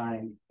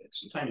redesign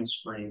sometime in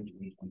spring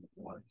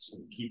 2024. So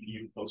we'll keep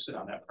you posted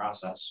on that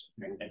process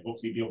and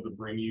hopefully be able to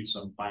bring you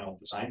some final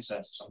design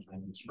sets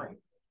sometime in spring.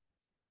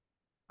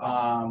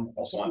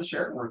 Also want to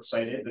share, we're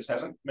excited. This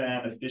hasn't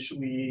been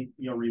officially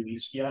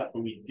released yet,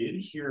 but we did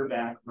hear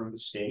back from the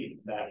state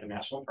that the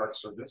National Park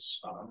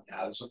Service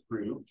has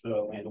approved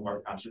the Land and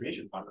Water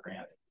Conservation Fund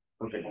grant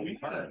for Pickle Leaf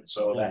Park.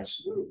 So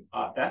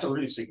that's a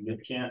really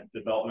significant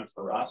development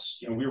for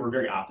us. We were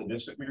very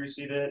optimistic we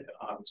received it.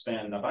 It's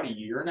been about a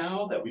year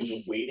now that we've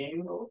been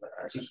waiting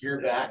to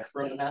hear back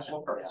from the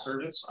National Park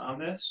Service on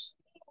this.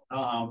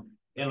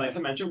 And like I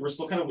mentioned, we're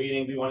still kind of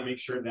waiting. We want to make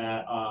sure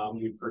that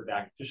we've heard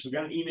back officially. We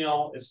got an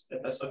email.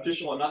 That's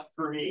official enough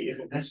for me.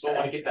 I still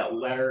want to get that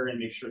letter and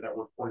make sure that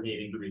we're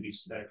coordinating the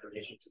release of that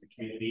information to the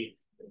community.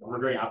 We're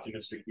very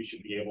optimistic we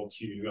should be able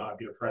to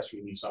get a press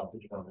release out to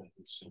the world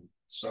soon.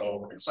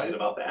 So excited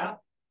about that.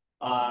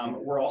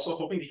 We're also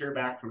hoping to hear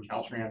back from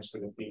Caltrans for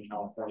the Clean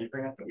California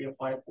grant that we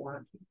applied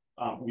for.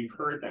 We've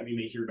heard that we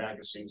may hear back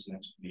as soon as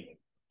next week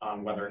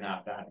on whether or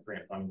not that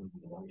grant funding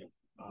will be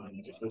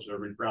just as a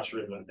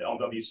refresher, the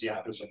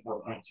LWCF is a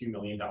 $4.2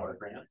 million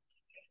grant.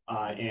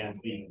 And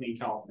the Clean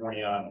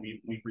California,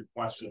 we've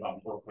requested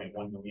about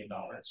 $4.1 million.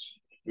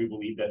 We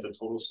believe that the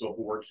total scope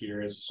of work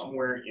here is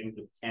somewhere in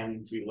the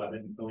 $10 to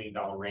 $11 million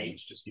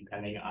range, just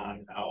depending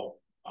on how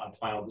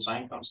final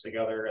design comes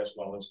together, as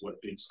well as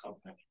what bids come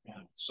in.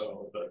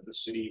 So the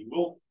city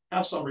will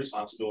have some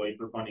responsibility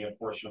for funding a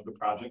portion of the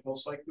project,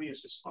 most likely.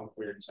 It's just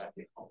unclear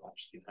exactly how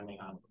much, depending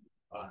on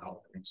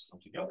how things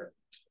come together.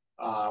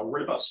 We're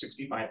at about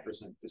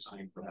 65%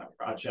 design for that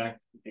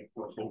project. I think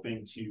we're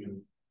hoping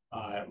to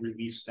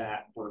release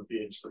that for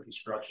bids for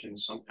construction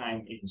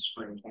sometime in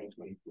spring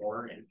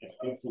 2024 and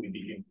hopefully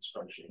begin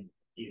construction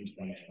in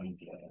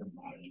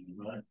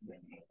 2024.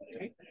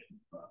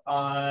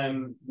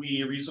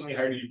 We recently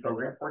hired a new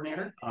program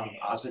coordinator,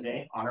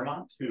 Azadeh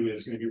Honormont, who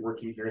is going to be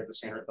working here at the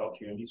San Rafael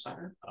Community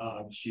Center.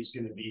 She's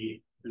going to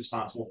be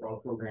responsible for all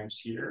programs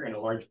here, and a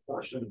large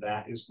portion of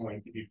that is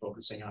going to be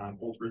focusing on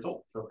older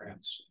adult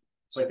programs.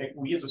 So I think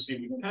we as a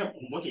city, we're kind of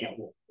looking at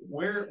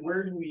where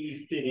do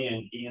we fit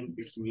in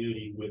the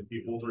community with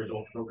the older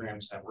adult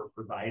programs that we're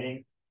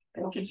providing.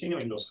 And we're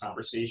continuing those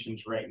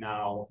conversations right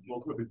now,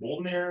 locally with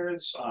Golden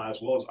Heirs,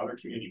 as well as other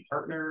community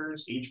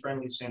partners,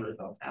 age-friendly San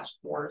Rafael Task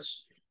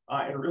Force,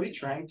 and really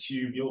trying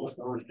to be a little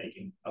forward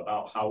thinking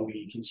about how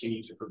we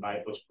continue to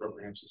provide those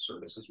programs and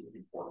services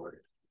moving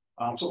forward.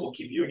 So we'll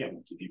keep you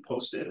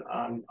posted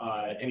on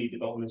any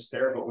developments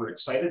there, but we're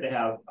excited to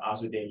have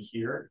Azadeh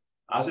here.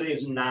 Azadeh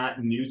is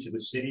not new to the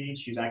city.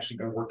 She's actually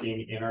been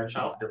working in our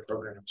childcare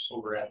programs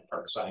over at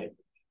Parkside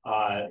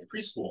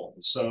Preschool.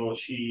 So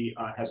she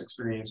has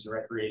experience in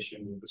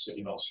recreation with the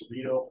city of El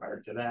Cerrito prior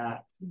to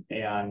that,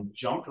 and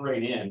jumped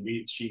right in.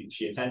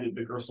 She attended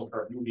the Gerstle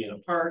Park Movie in a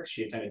Park.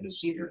 She attended the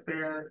Senior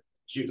Fair.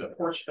 She was at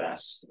Porch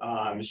Fest.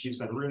 She's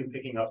been really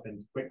picking up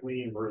things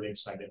quickly, and we're really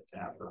excited to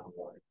have her on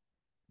board.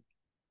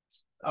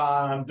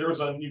 There was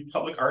a new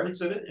public art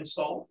exhibit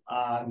installed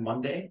on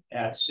Monday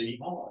at City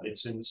Hall.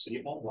 It's in the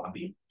City Hall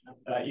lobby.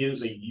 It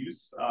is a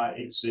youth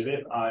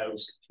exhibit. It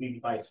was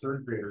completed by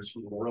third graders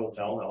from Royal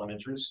Dell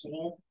Elementary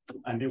School,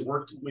 and they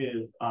worked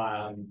with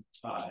our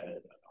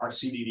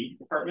CDD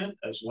department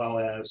as well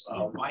as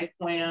Y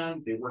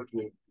Plan. They worked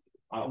with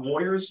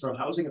lawyers from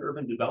Housing and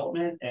Urban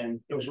Development, and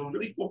it was a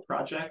really cool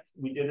project.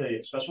 We did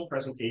a special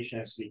presentation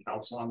at City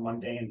Council on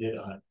Monday and did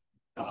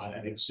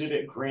an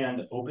exhibit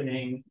grand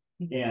opening.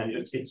 And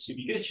it's if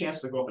you get a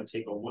chance to go up and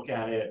take a look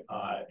at it,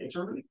 it's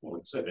a really cool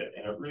exhibit,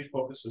 and it really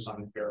focuses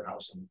on fair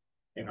housing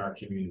in our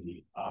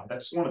community.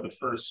 That's one of the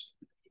first,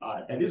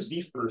 and is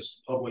the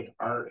first public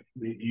art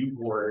review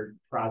board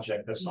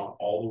project that's gone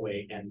all the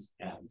way end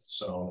to end.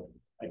 So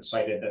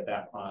excited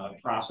that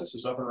process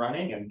is up and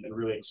running, and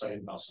really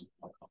excited about some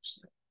outcomes.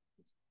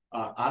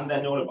 On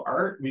that note of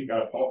art, we've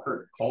got a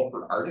call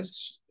for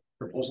artists.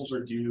 Proposals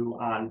are due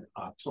on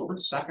October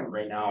 2nd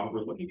right now, and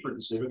we're looking for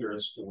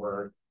exhibitors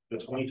for the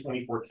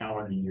 2024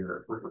 calendar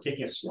year. We're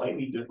taking a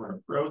slightly different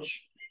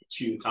approach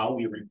to how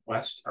we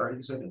request art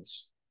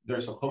exhibits.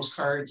 There's some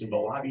postcards in the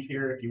lobby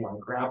here if you want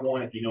to grab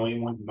one, if you know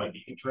anyone who might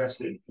be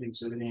interested in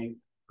exhibiting,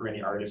 or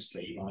any artists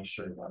that you want to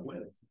share that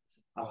with.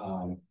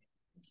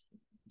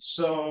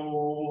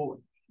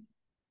 So,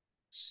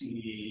 let's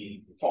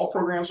see, fall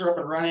programs are up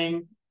and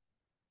running.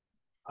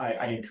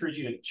 I encourage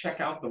you to check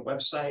out the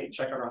website,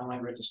 check out our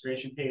online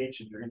registration page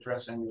if you're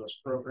interested in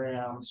those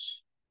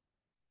programs.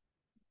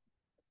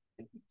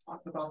 I think we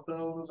talked about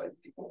those. I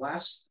think the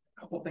last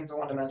couple of things I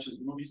want to mention is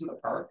movies in the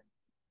park.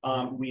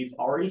 We've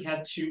already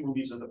had 2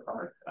 movies in the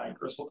park.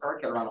 Crystal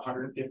Park had around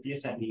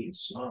 150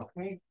 attendees.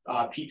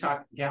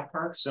 Peacock Gap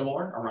Park,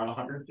 similar, around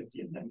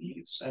 150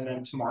 attendees. And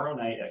then tomorrow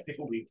night at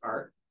Pickle Week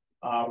Park,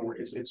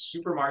 it's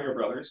Super Mario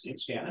Brothers in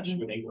Spanish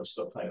with English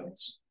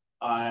subtitles.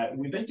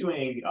 We've been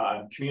doing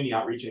community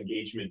outreach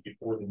engagement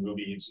before the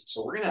movies,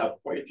 so we're going to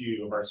have quite a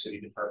few of our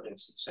city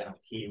departments and staff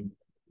team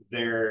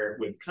there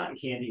with cotton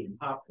candy and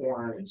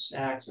popcorn and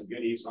snacks and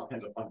goodies, all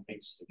kinds of fun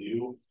things to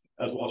do,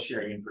 as well as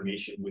sharing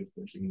information with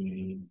the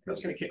community.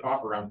 That's going to kick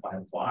off around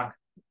 5 o'clock.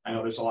 I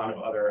know there's a lot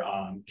of other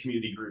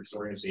community groups,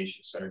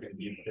 organizations that are going to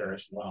be there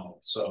as well.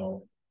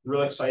 So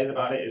really excited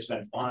about it. It's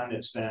been fun.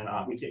 It's been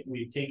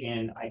we've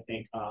taken, I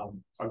think,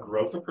 a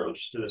growth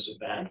approach to this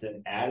event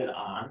and added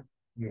on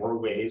more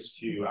ways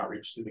to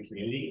outreach to the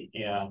community,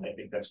 and I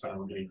think that's been a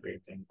really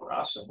great thing for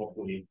us, and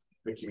hopefully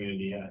the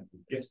community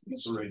gets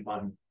some really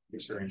fun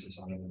experiences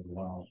on it as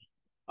well.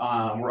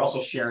 We're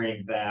also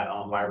sharing that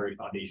Library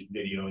Foundation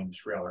video and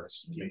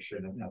trailers to make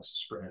sure that that's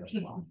spread as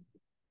well.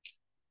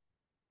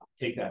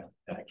 Take that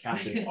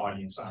captive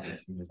audience on it.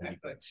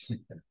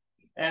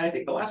 And I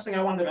think the last thing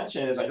I wanted to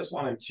mention is I just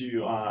wanted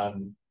to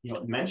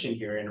mention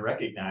here and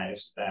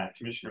recognize that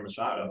Commissioner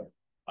Machado,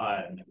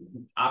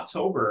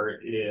 October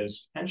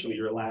is potentially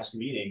your last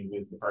meeting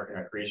with the Park and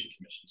Recreation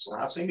Commission. So we're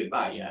not saying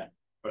goodbye yet,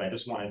 but I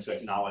just wanted to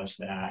acknowledge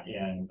that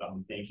and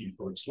thank you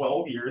for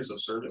 12 years of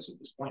service at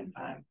this point in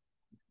time.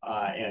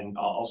 And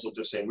I'll also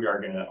just say we are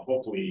going to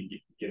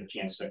hopefully get a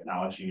chance to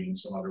acknowledge you in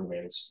some other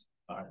ways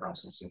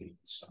across the city.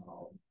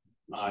 So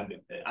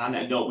on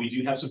that note, we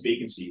do have some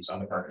vacancies on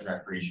the Park and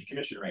Recreation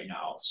Commission right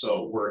now.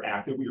 So we're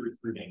actively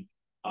recruiting.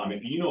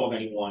 If you know of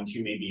anyone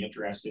who may be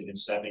interested in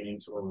stepping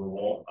into a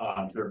role,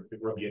 there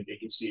will be a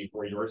vacancy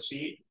for your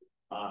seat.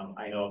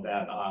 I know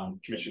that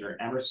Commissioner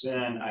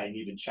Emerson, I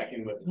need to check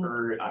in with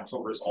her.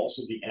 October is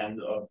also the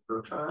end of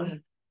her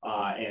term.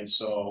 And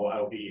so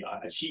I'll be,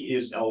 she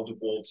is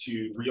eligible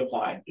to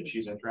reapply if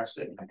she's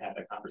interested. I haven't had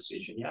that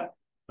conversation yet,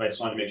 but I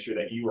just want to make sure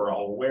that you are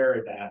all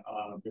aware that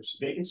there's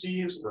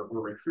vacancies. We're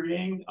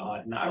recruiting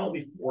not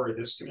only for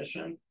this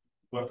commission,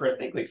 but for I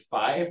think like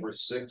 5 or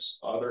 6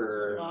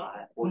 other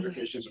boards or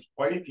commissions. There's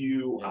quite a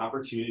few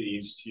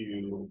opportunities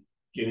to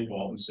get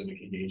involved in civic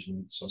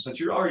engagement. So since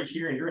you're already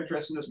here and you're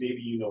interested in this,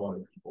 maybe you know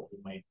other people who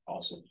might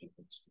also be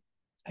interested.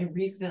 I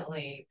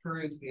recently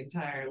perused the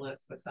entire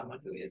list with someone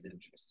who is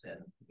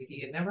interested. He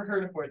had never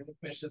heard of boards and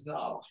commissions at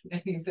all.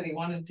 And he said he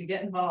wanted to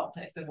get involved.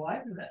 I said, well, I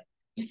have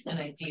an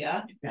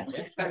idea. So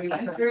we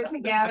went through it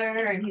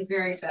together and he's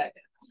very excited.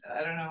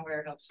 I don't know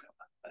where he'll show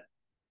up, but.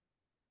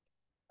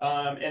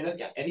 And then,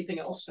 yeah, anything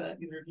else that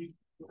either of you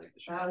would like to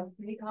share? That was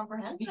pretty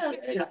comprehensive.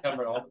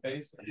 Cover all the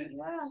bases. Yeah.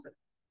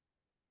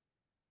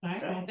 All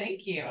right, well,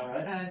 thank you.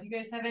 Do you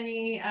guys have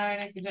any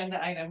next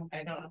agenda item? I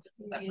don't know if it's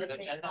a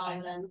separate agenda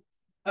item.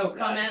 Oh,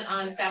 comment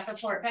on staff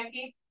report,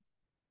 Becky?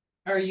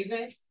 Or you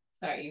guys?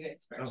 Sorry, you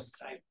guys first.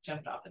 I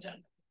jumped off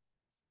agenda.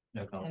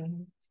 No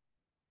comment.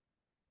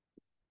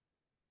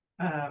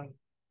 But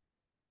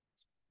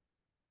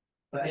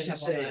I should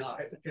say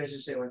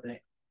one thing,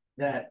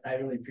 that I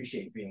really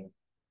appreciate being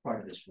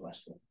part of this for the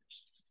last 4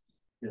 years.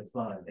 It's been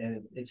fun,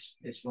 and it's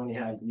funny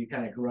how you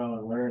kind of grow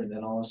and learn, and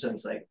then all of a sudden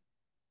it's like,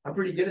 I'm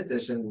pretty good at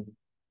this, and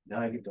now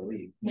I get to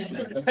leave. But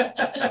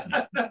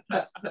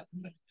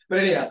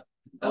anyhow,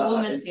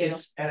 we'll miss you.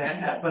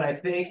 But I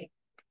think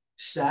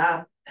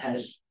staff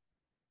has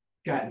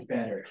gotten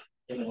better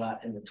in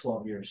the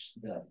 12 years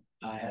that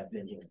I have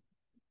been here,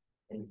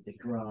 and they've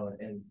grown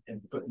and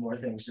put more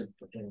things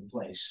in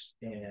place,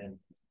 and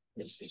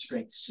it's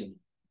great to see.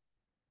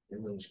 It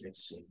really is great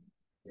to see.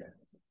 Yeah.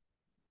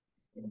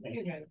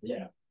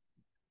 Yeah.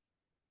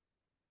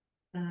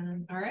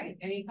 All right.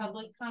 Any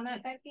public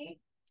comment, Becky?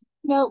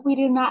 No, we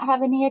do not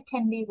have any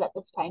attendees at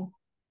this time.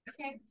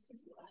 Okay.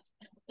 Susie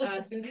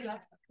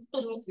left.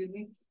 Little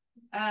Susie.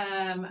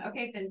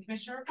 Okay, then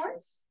commissioner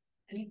reports.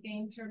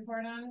 Anything to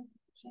report on?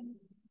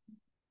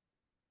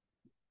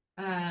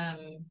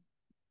 I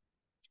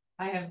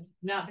have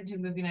not been to a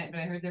movie night, but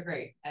I heard they're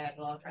great. I had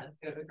a lot of friends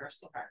go to the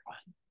Crystal Park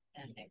one,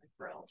 and they were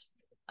thrilled.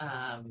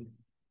 And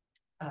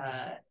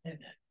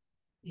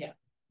yeah,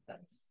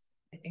 that's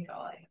I think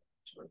all I have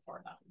to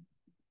report on.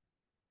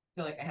 I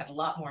feel like I had a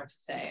lot more to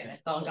say, and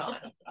it's all gone.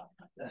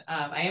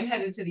 I am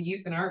headed to the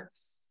Youth and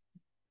Arts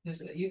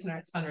there's a Youth and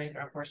Arts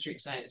fundraiser on 4th Street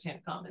tonight at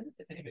Tampa Commons,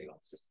 if anybody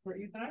wants to support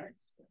Youth and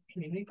Arts,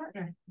 community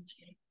partner.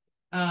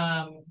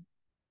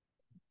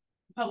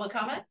 Public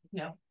comment?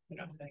 No, we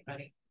don't have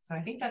anybody. So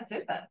I think that's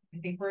it then. I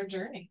think we're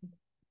adjourning.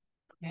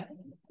 Yeah.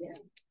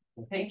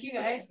 Thank you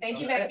guys. Thank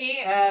you, Becky.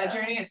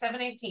 Adjourning at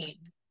 7:18.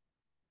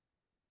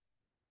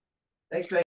 Thanks,